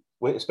thinking,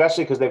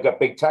 especially because they've got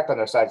big tech on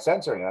their side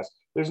censoring us,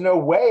 there's no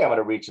way I'm going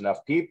to reach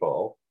enough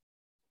people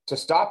to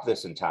stop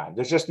this in time.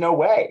 There's just no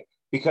way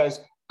because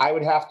I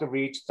would have to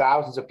reach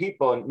thousands of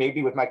people. And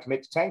maybe with my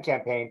Commit to 10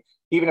 campaign,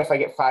 even if I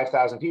get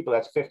 5,000 people,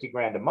 that's 50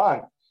 grand a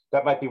month.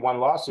 That might be one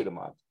lawsuit a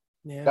month.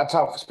 Yeah. That's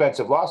how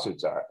expensive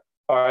lawsuits are.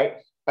 All right.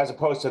 As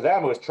opposed to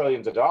them, it was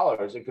trillions of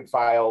dollars and could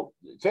file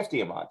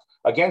 50 a month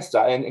against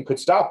us and could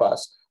stop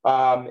us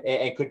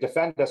and could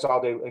defend us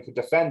all day and could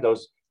defend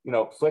those,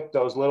 flick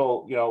those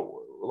little,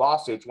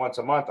 lawsuits once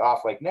a month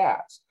off like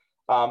gnats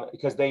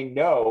because they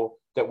know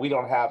that we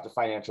don't have the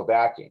financial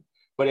backing.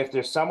 But if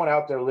there's someone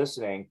out there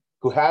listening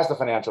who has the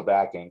financial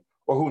backing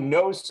or who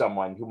knows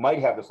someone who might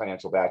have the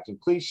financial backing,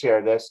 please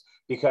share this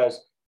because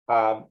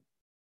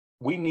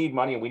we need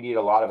money and we need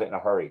a lot of it in a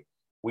hurry.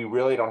 We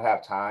really don't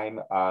have time.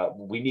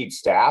 We need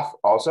staff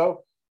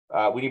also.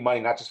 We need money,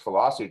 not just for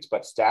lawsuits,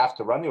 but staff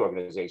to run the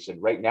organization.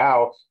 Right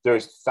now,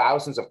 there's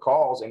thousands of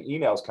calls and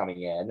emails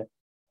coming in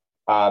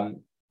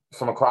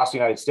from across the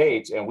United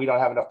States, and we don't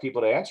have enough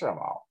people to answer them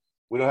all.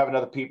 We don't have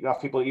enough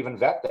people to even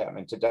vet them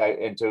and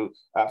to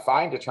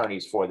find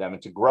attorneys for them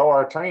and to grow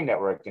our attorney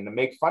network and to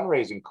make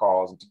fundraising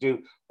calls and to do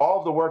all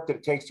of the work that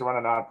it takes to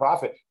run a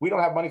nonprofit. We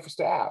don't have money for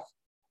staff.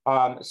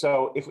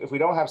 So if we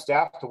don't have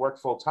staff to work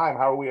full time,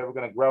 how are we ever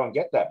going to grow and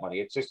get that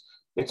money?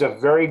 It's a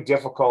very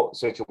difficult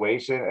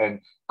situation. And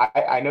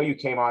I know you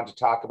came on to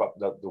talk about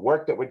the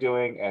work that we're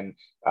doing and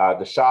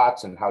the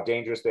shots and how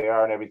dangerous they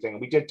are and everything.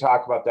 We did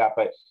talk about that.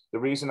 But the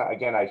reason,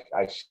 again,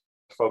 I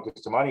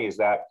focus to money is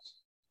that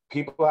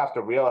people have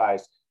to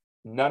realize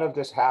none of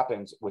this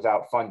happens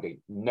without funding.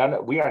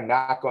 We are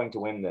not going to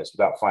win this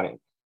without funding.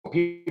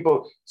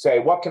 People say,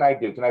 what can I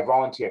do? Can I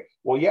volunteer?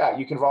 Well, yeah,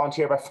 you can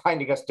volunteer by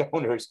finding us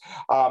donors.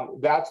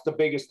 That's the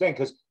biggest thing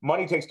because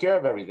money takes care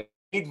of everything.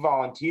 I need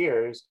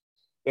volunteers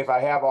if I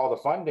have all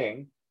the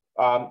funding.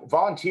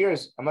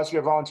 Volunteers, unless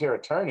you're a volunteer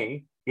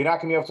attorney, you're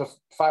not going to be able to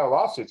file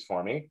lawsuits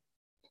for me.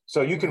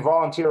 So you can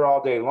volunteer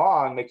all day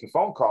long making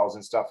phone calls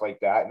and stuff like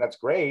that. And that's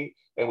great.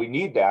 And we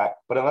need that.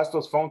 But unless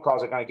those phone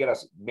calls are going to get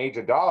us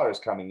major dollars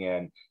coming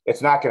in,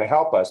 it's not going to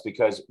help us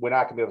because we're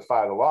not going to be able to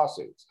file the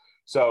lawsuits.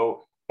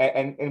 So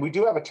And we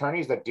do have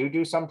attorneys that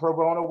do some pro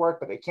bono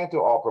work, but they can't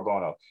do all pro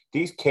bono.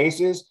 These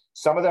cases,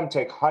 some of them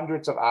take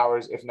hundreds of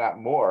hours, if not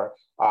more.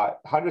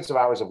 hundreds of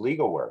hours of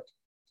legal work.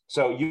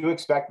 So you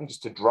expect them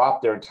just to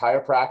drop their entire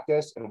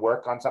practice and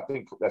work on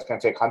something that's going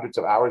to take hundreds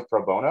of hours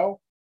pro bono?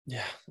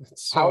 Yeah.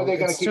 How are they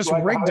going to keep just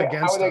rigged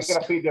against us?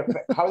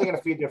 How are they going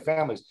to feed their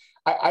families?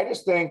 I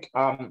just think,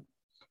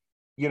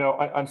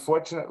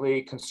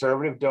 unfortunately,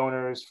 conservative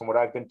donors, from what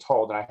I've been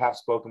told, and I have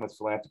spoken with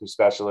philanthropy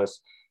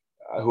specialists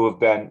who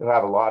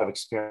have a lot of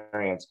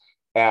experience,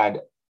 and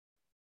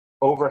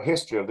over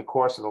history, of the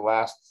course of the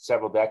last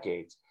several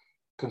decades,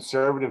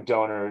 conservative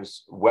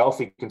donors,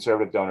 wealthy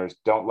conservative donors,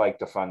 don't like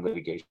to fund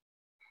litigation.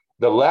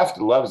 The left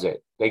loves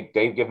it.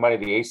 They give money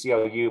to the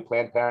ACLU,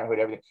 Planned Parenthood,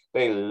 everything.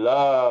 They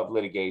love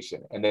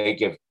litigation, and they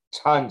give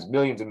tons,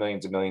 millions and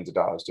millions and millions of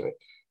dollars to it.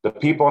 The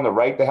people on the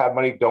right that have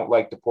money don't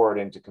like to pour it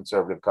into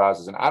conservative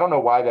causes. And I don't know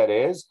why that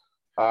is,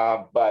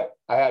 but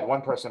I had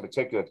one person in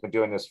particular that's been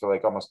doing this for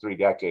like almost 3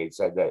 decades,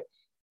 said that,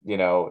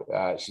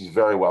 she's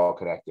very well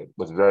connected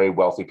with very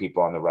wealthy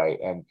people on the right,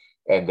 and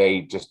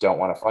they just don't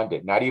want to fund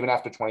it. Not even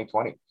after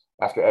 2020,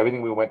 after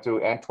everything we went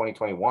through, and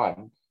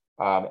 2021,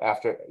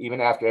 after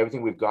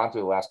everything we've gone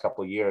through the last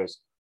couple of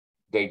years,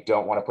 they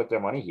don't want to put their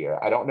money here.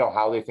 I don't know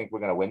how they think we're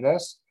going to win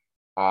this.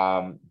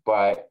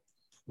 But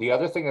the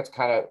other thing that's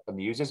kind of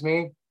amuses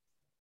me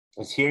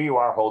is, here you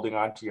are holding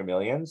on to your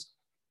millions.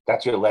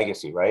 That's your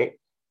legacy, right?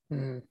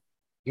 Mm-hmm.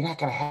 You're not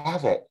going to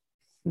have it.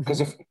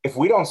 Because if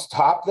we don't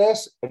stop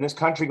this and this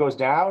country goes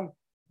down,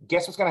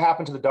 guess what's going to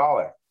happen to the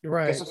dollar? You're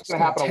right. Guess what's going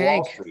to happen to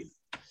Wall Street?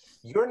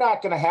 You're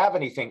not going to have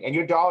anything, and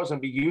your dollar's going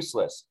to be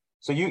useless.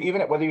 So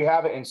whether you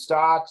have it in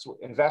stocks,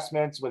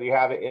 investments, whether you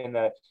have it in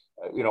the,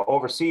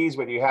 overseas,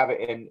 whether you have it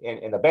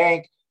in the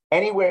bank,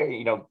 anywhere,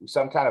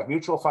 some kind of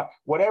mutual fund,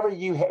 whatever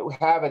you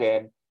have it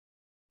in,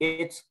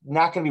 it's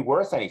not going to be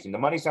worth anything. The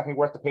money's not going to be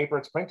worth the paper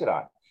it's printed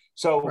on.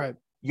 So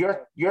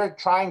you're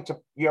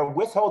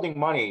withholding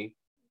money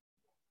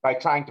by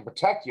trying to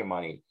protect your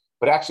money,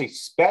 but actually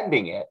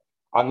spending it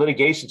on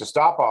litigation to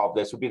stop all of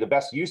this would be the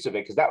best use of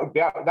it, because that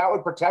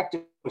would protect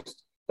it.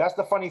 That's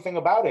the funny thing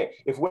about it.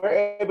 If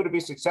we're able to be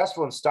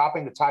successful in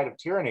stopping the tide of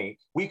tyranny,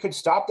 we could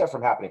stop that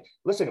from happening.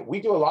 Listen, we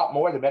do a lot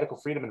more than medical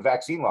freedom and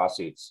vaccine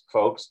lawsuits,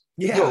 folks.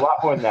 Yeah. We do a lot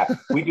more than that.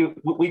 We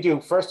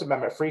do First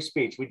Amendment free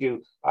speech. We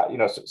do,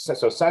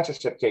 so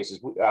censorship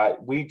cases.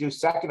 We do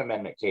Second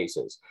Amendment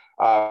cases.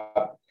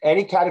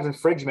 Any kind of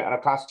infringement on a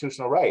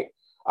constitutional right.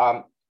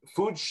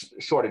 Food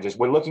shortages,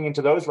 we're looking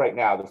into those right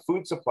now. The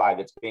food supply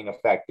that's being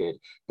affected,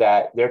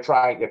 that they're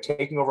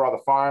taking over all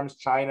the farms.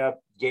 China,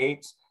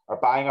 Gates are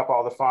buying up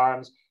all the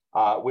farms.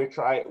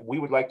 We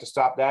would like to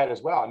stop that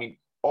as well. I mean,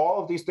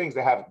 all of these things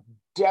that have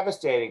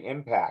devastating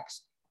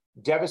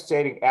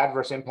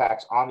adverse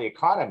impacts on the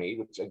economy,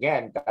 which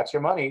again, that's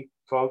your money,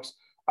 folks.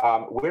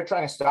 We're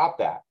trying to stop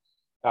that.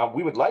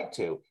 We would like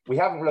to. We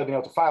haven't really been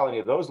able to file any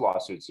of those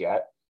lawsuits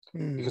yet,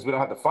 because we don't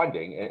have the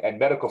funding, and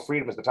medical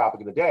freedom is the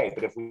topic of the day.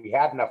 But if we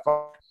had enough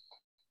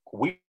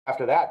funding,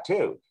 after that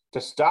too,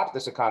 to stop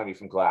this economy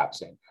from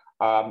collapsing.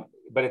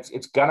 But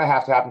it's going to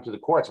have to happen to the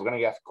courts. We're going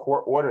to have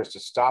court orders to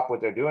stop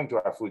what they're doing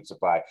to our food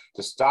supply,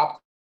 to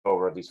stop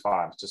over these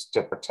farms, just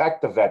to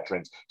protect the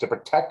veterans, to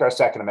protect our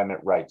Second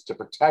Amendment rights, to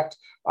protect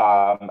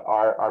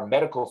our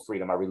medical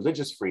freedom, our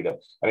religious freedom.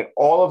 I mean,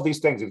 all of these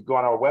things, if you go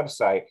on our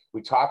website,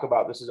 we talk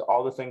about, this is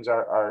all the things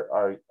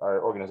our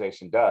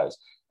organization does.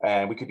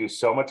 And we could do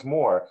so much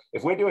more.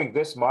 If we're doing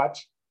this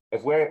much,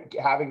 if we're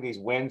having these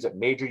wins at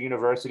major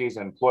universities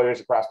and employers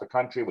across the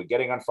country, we're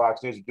getting on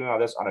Fox News, we're doing all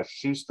this on a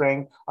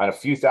shoestring, on a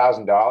few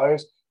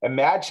 $1,000s.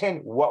 Imagine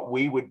what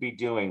we would be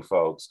doing,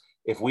 folks,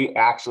 if we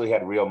actually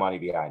had real money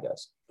behind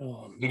us.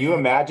 Oh, can you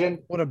imagine?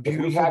 What a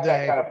beautiful if we had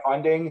day. That kind of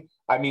funding?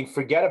 I mean,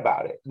 forget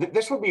about it.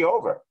 This would be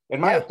over. In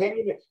my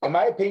opinion,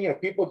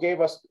 if people gave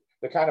us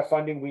the kind of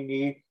funding we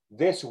need,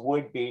 this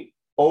would be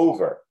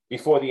over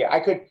before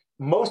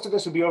most of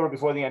this would be over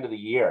before the end of the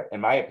year,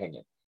 in my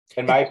opinion,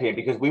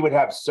 because we would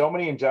have so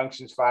many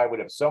injunctions filed,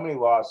 we'd have so many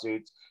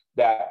lawsuits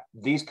that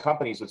these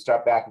companies would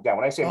start backing down.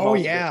 When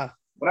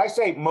I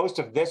say most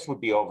of this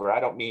would be over, I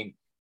don't mean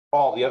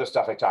all the other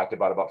stuff I talked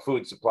about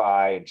food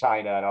supply and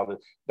China and all this.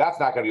 That's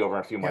not going to be over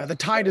in a few months. Yeah, the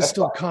tide is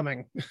still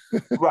coming.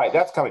 Right,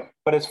 that's coming.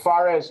 But as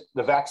far as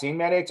the vaccine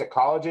mandates at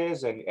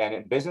colleges and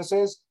in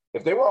businesses,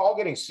 if they were all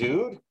getting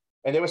sued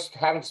and they were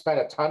having to spend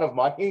a ton of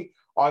money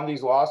on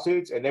these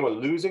lawsuits and they were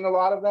losing a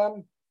lot of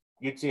them,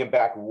 you'd see them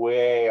back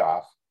way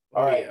off.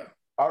 All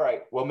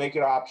right, we'll make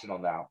it optional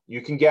now.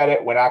 You can get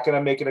it. We're not going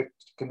to make it a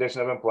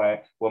condition of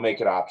employment. We'll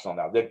make it optional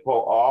now. They'd pull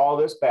all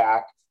this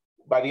back.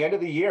 By the end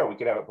of the year, we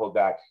could have it pulled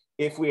back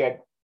if we had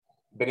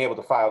been able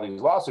to file these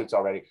lawsuits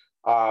already.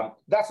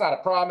 That's not a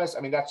promise.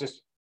 I mean,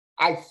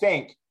 I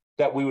think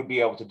that we would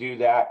be able to do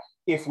that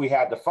if we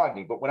had the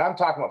funding. But when I'm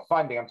talking about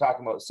funding, I'm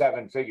talking about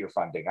 7-figure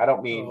funding. I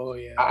don't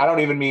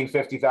even mean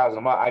 50,000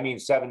 a month. I mean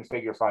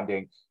 7-figure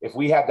funding. If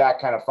we had that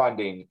kind of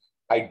funding,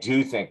 I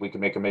do think we could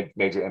make a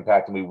major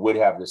impact, and we would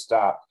have this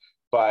stopped.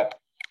 But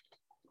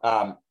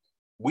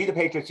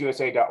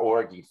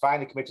wethepatriotsusa.org. You can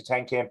find the Commit to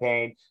 10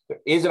 campaign. There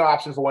is an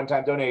option for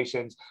one-time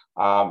donations.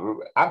 I'm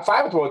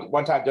fine with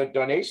one-time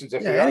donations.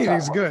 If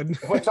anything's good.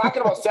 If we're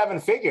talking about seven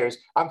figures,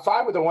 I'm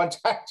fine with a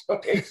one-time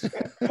donation.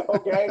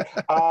 Okay.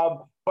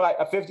 But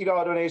a $50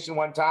 donation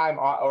one time,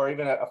 or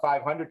even a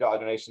 $500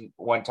 donation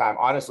one time,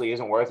 honestly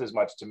isn't worth as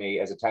much to me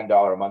as a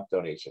 $10 a month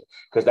donation,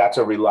 because that's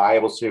a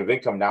reliable stream of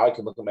income. Now I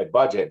can look at my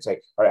budget and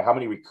say, all right, how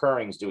many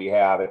recurrings do we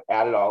have? And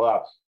add it all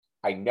up.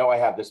 I know I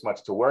have this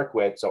much to work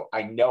with, so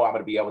I know I'm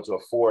going to be able to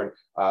afford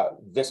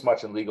this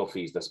much in legal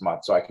fees this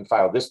month. So I can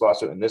file this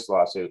lawsuit and this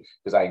lawsuit,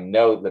 because I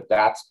know that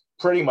that's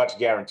pretty much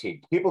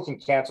guaranteed. People can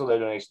cancel their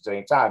donations at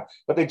any time,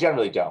 but they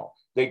generally don't.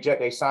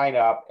 They sign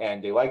up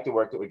and they like the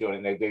work that we're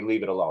doing, and they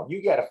leave it alone. You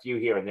get a few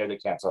here and there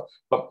that cancel,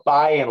 but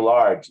by and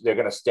large, they're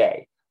going to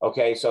stay.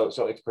 Okay, so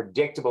it's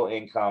predictable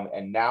income,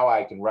 and now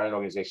I can run an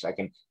organization. I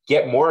can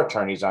get more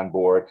attorneys on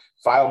board,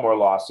 file more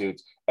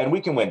lawsuits, and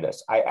we can win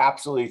this. I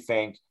absolutely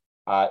think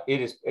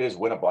it is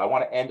winnable. I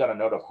want to end on a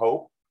note of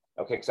hope,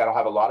 okay, because I don't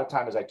have a lot of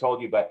time, as I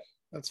told you, but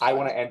I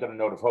want to end on a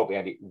note of hope,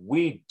 Andy.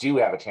 We do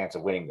have a chance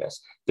of winning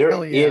this. There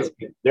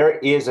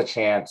is a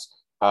chance,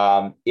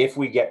 if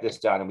we get this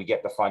done and we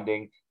get the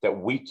funding, that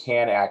we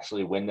can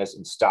actually win this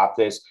and stop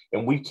this,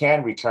 and we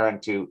can return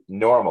to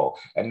normal.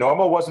 And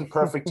normal wasn't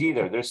perfect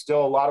either. There's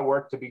still a lot of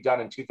work to be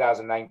done in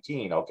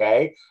 2019,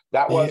 okay?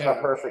 That wasn't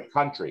a perfect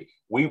country.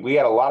 We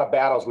had a lot of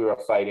battles we were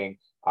fighting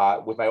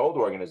with my old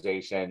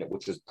organization,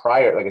 which was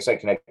prior, like I said,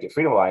 Connecticut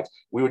Freedom Alliance.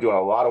 We were doing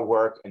a lot of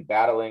work and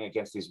battling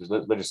against these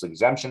religious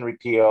exemption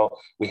repeal.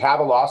 We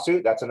have a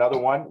lawsuit. That's another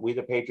one. We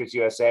the Patriots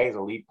USA is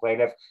a lead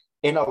plaintiff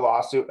in a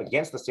lawsuit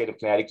against the state of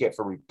Connecticut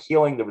for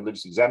repealing the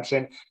religious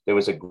exemption. There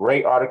was a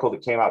great article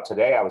that came out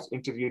today. I was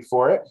interviewed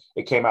for it.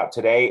 It came out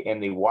today in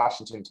the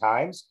Washington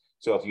Times.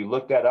 So if you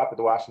look that up at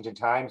the Washington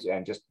Times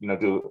and just,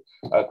 do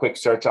a quick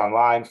search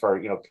online for,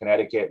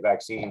 Connecticut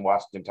vaccine,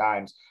 Washington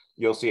Times,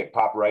 you'll see it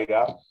pop right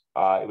up.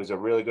 It was a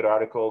really good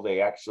article.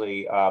 They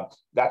actually,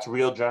 that's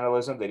real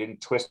journalism. They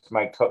didn't twist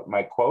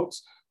my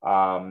quotes.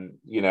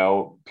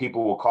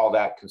 People will call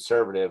that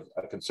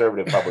a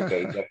conservative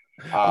publication.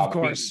 Of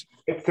course.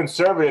 It's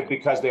conservative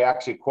because they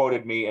actually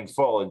quoted me in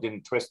full and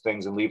didn't twist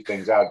things and leave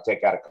things out,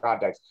 take out of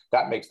context.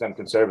 That makes them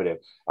conservative.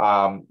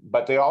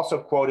 But they also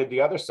quoted the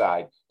other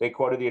side. They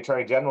quoted the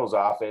Attorney General's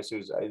office,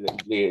 who's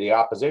the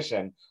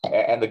opposition,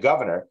 and the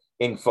governor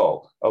in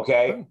full.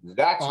 Okay.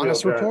 That's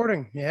honest real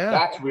reporting. Yeah.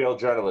 That's real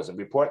journalism.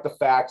 Report the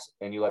facts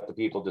and you let the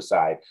people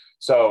decide.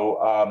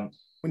 So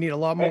we need a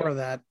lot more of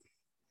that.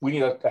 We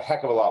need a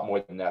heck of a lot more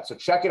than that. So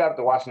check it out at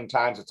the Washington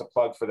Times. It's a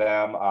plug for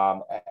them.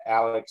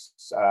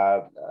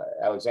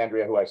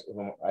 Alexandria, whom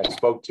I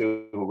spoke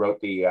to, who wrote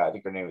I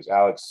think her name is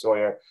Alex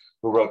Sawyer,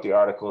 who wrote the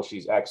article.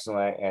 She's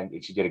excellent,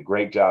 and she did a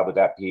great job with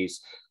that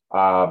piece.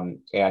 And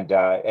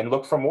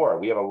look for more.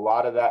 We have a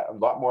lot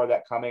more of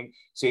that coming.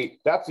 See,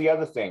 that's the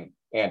other thing,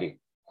 Andy.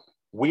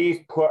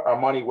 We've put our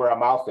money where our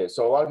mouth is.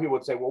 So a lot of people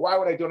would say, well, why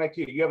would I donate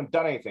to you? You haven't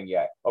done anything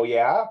yet. Oh,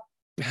 yeah?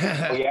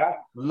 Oh, yeah.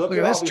 Look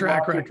at this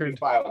track record.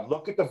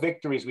 Look at the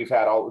victories we've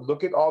had.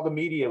 Look at all the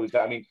media we've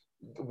done. I mean,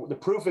 the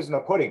proof is in the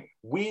pudding.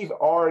 We've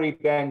already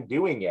been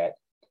doing it.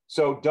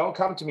 So don't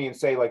come to me and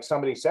say, like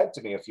somebody said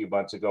to me a few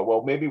months ago,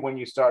 well, maybe when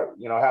you start,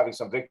 having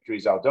some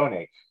victories, I'll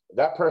donate.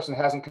 That person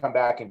hasn't come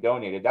back and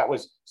donated. That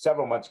was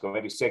several months ago,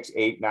 maybe 6,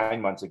 8,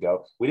 9 months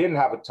ago. We didn't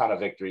have a ton of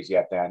victories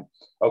yet then.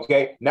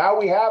 Okay. Now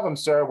we have them,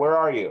 sir. Where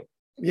are you?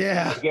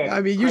 Yeah. Again, I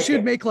mean, you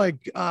should make you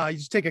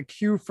just take a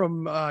cue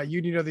from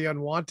Union of the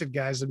Unwanted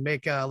guys and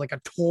make like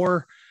a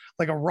tour,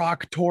 like a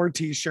rock tour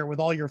t-shirt with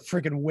all your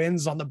freaking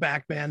wins on the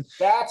back, man.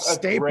 That's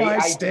state a great by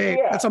state.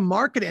 idea. That's a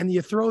market, and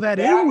you throw that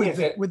in with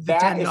the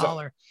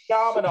 $10.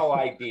 Phenomenal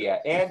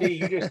idea. Andy,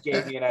 you just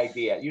gave me an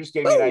idea.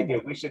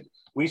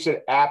 We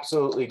should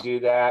absolutely do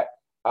that.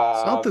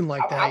 Something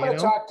like that. I'm going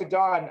to talk to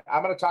Dawn.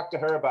 I'm going to talk to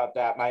her about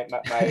that. My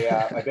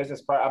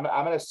business partner.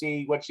 I'm going to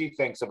see what she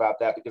thinks about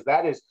that, because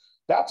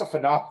that's a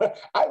phenomenon.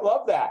 I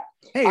love that.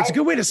 Hey, it's a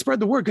good way to spread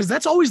the word, because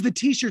that's always the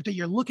t-shirt that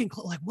you're looking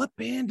like. What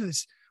band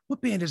is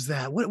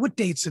that? What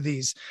dates are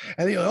these?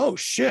 And you're like, oh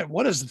shit,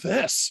 what is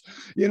this?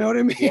 You know what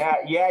I mean?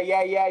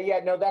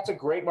 Yeah. No, that's a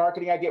great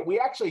marketing idea. We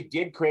actually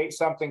did create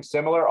something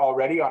similar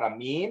already on a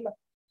meme.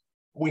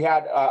 We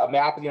had a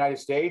map of the United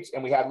States,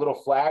 and we had little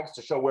flags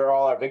to show where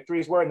all our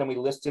victories were, and then we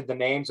listed the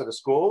names of the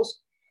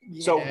schools.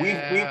 Yeah. So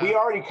we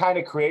already kind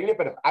of created it,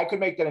 but if I could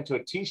make that into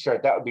a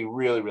t-shirt, that would be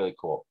really, really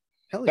cool.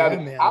 Hell yeah,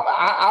 man.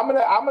 I'm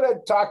gonna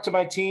talk to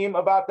my team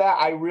about that.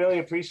 I really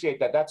appreciate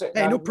that. That's it.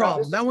 Hey, no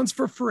problem. That one's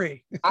for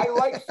free. I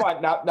like fun.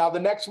 Now the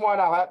next one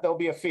there'll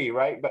be a fee,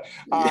 right? But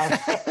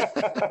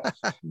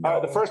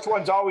the first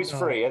one's always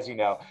free, as you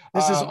know.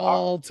 This is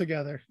all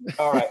together.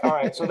 All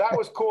right. So that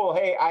was cool.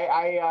 Hey,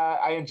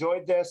 I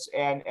enjoyed this,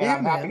 and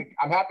I'm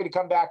happy to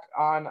come back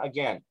on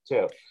again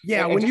too.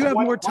 Yeah, when you have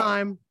more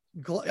time.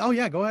 Oh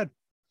yeah, go ahead.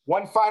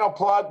 One final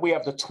plug. We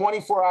have the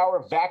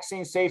 24-hour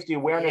Vaccine Safety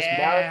Awareness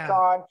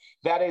Marathon.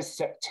 That is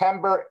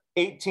September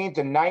 18th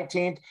and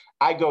 19th.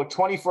 I go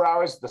 24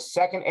 hours, the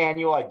second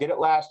annual. I did it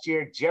last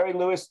year, Jerry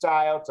Lewis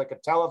style. It's like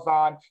a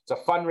telethon. It's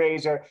a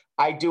fundraiser.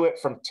 I do it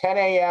from 10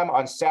 a.m.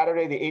 on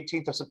Saturday, the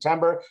 18th of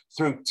September,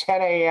 through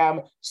 10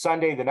 a.m.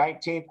 Sunday, the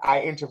 19th. I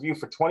interview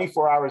for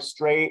 24 hours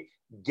straight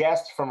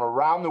guests from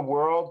around the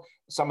world,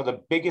 some of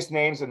the biggest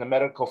names in the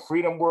medical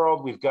freedom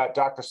world. We've got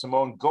Dr.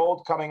 Simone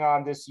Gold coming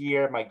on this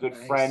year, my good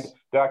friend,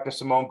 Dr.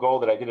 Simone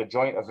Gold, that I did a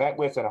joint event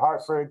with in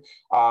Hartford.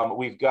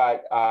 We've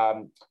got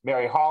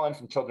Mary Holland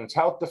from Children's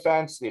Health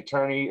Defense, the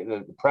attorney,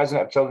 the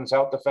president of Children's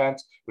Health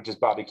Defense, which is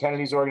Bobby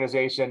Kennedy's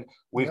organization.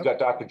 We've got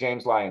Dr.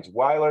 James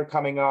Lyons-Weiler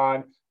coming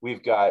on.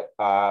 We've got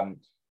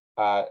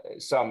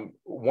some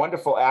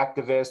wonderful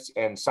activists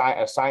and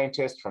a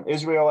scientist from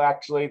Israel,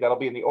 actually. That'll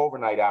be in the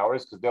overnight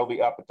hours because they'll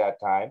be up at that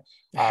time.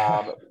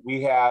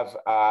 We have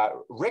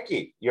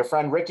Ricky, your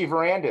friend Ricky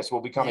Verandis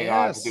will be coming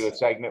on to do a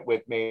segment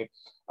with me.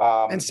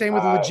 And same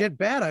with Legit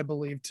Bat, I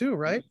believe, too,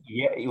 right?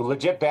 Yeah,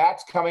 Legit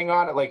Bat's coming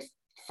on at like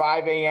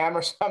 5 a.m.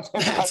 or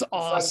something. That's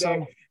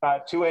awesome.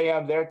 Sunday, 2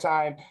 a.m. their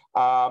time.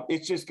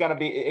 It's just going to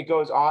be, it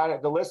goes on.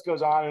 The list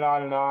goes on and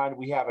on and on.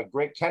 We have a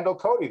great Kendall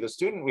Cody, the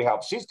student we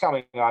helped. She's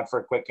coming on for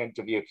a quick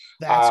interview.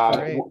 That's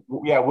great.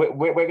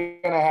 We're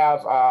going to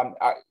have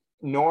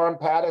Norm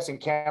Pattis and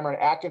Cameron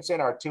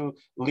Atkinson, our two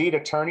lead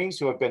attorneys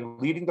who have been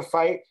leading the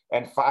fight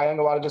and filing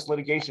a lot of this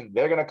litigation.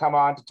 They're going to come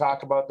on to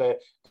talk about the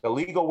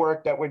legal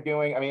work that we're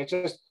doing. I mean, it's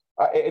just,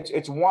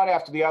 it's one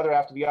after the other,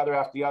 after the other,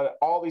 after the other.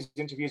 All these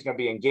interviews are going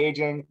to be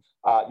engaging.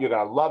 You're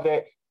going to love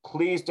it.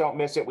 Please don't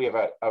miss it. We have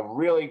a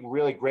really,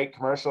 really great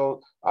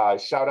commercial.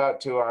 Shout out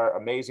to our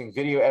amazing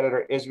video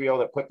editor, Israel,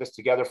 that put this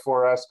together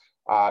for us,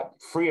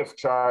 free of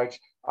charge.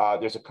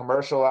 There's a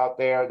commercial out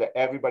there that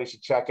everybody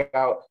should check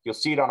out. You'll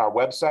see it on our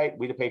website,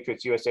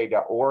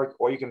 wethepatriotsusa.org,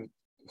 or you can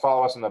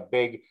follow us on the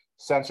big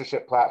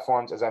censorship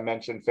platforms. As I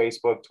mentioned,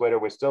 Facebook, Twitter,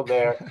 we're still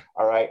there.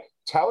 All right.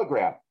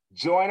 Telegram.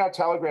 Join our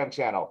Telegram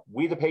channel,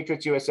 We the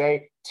Patriots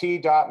USA,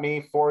 t.me/We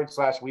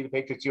the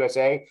Patriots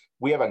USA.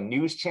 We have a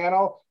news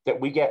channel that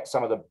we get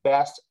some of the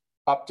best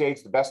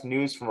updates, the best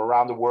news from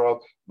around the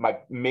world. My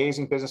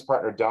amazing business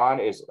partner, Dawn,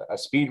 is a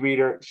speed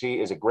reader.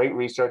 She is a great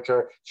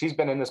researcher. She's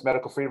been in this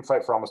medical freedom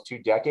fight for almost 2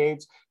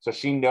 decades. So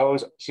she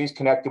knows, she's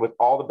connected with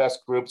all the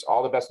best groups,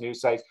 all the best news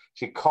sites.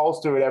 She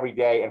calls through it every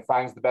day and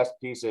finds the best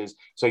pieces.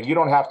 So you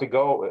don't have to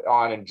go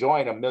on and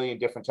join a million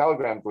different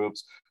Telegram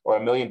groups or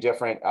a million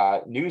different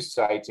news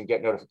sites and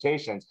get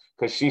notifications,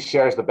 because she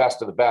shares the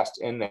best of the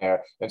best in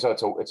there. And so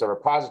it's a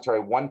repository,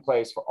 one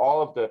place for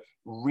all of the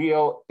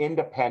real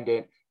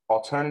independent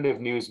alternative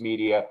news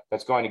media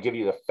that's going to give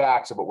you the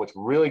facts about what's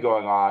really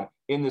going on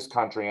in this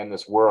country and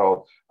this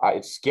world.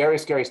 It's scary,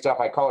 scary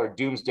stuff. I call her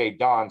Doomsday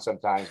Dawn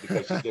sometimes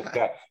because she's just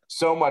got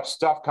so much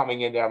stuff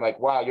coming in there. I'm like,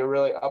 wow, you're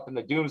really up in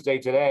the doomsday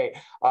today.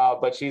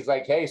 But she's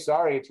like, hey,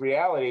 sorry, it's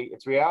reality.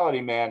 It's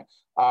reality, man.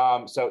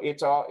 So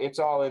it's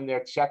all in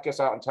there. Check us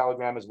out on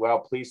Telegram as well.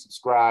 Please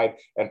subscribe,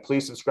 and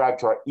please subscribe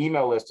to our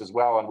email list as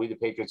well on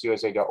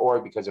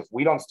wethepatriotsusa.org, because if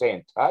we don't stay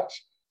in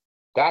touch,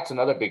 that's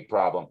another big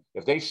problem.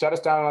 If they shut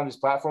us down on these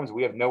platforms,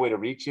 we have no way to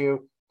reach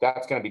you.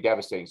 That's going to be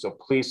devastating. So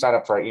please sign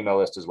up for our email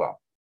list as well.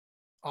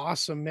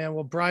 Awesome, man.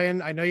 Well,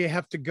 Brian, I know you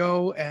have to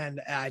go,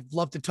 and I'd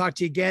love to talk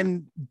to you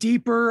again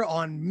deeper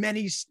on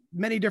many,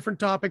 many different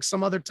topics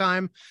some other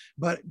time,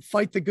 but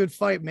fight the good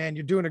fight, man.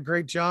 You're doing a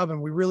great job,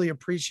 and we really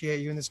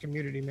appreciate you in this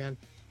community, man.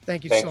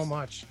 Thank you so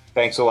much.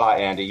 Thanks a lot,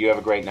 Andy. You have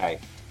a great night.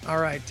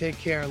 All right. Take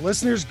care.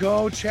 Listeners,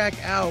 go check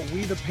out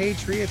We the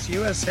Patriots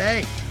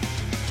USA.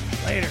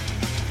 Later.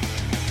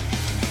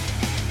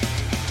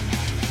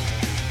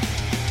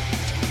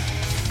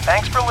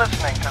 Thanks for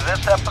listening to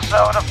this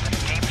episode of the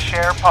Deep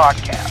Share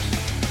Podcast.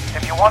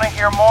 If you want to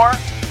hear more,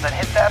 then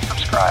hit that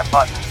subscribe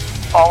button.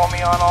 Follow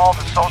me on all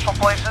the social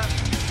places.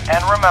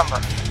 And remember,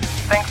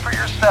 think for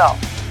yourself,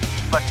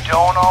 but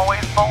don't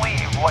always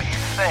believe what you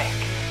think.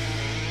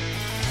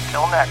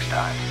 Till next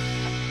time.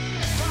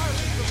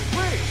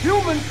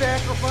 Human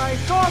sacrifice,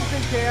 dogs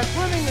and cats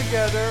living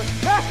together,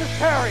 that's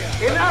hysteria.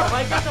 Enough,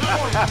 I get the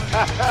point.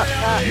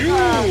 You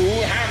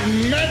have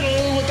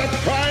meddled with the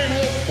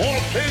primal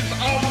forces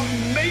of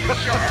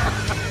nature.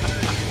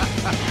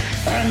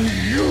 And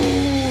you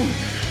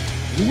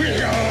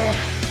will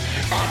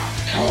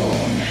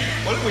atone.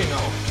 What do we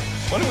know?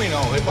 What do we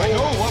know? If I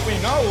know what we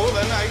know,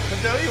 then I can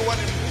tell you what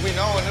we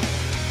know, and if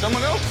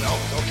someone else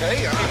knows,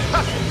 okay?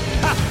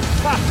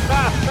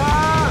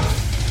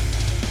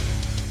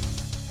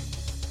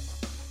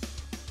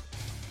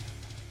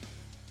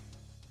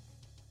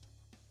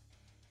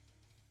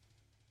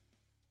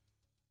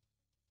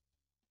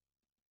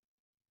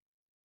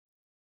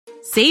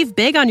 Save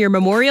big on your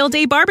Memorial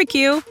Day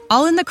barbecue,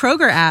 all in the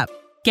Kroger app.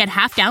 Get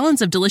half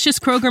gallons of delicious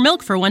Kroger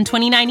milk for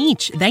 $1.29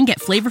 each. Then get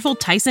flavorful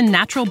Tyson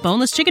natural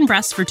boneless chicken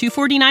breasts for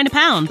 $2.49 a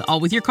pound, all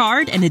with your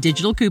card and a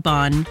digital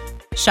coupon.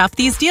 Shop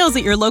these deals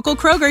at your local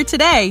Kroger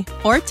today,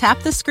 or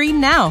tap the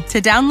screen now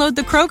to download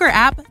the Kroger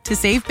app to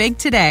save big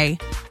today.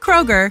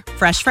 Kroger,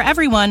 fresh for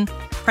everyone.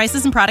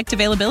 Prices and product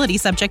availability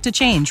subject to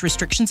change.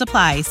 Restrictions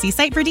apply. See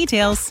site for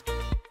details.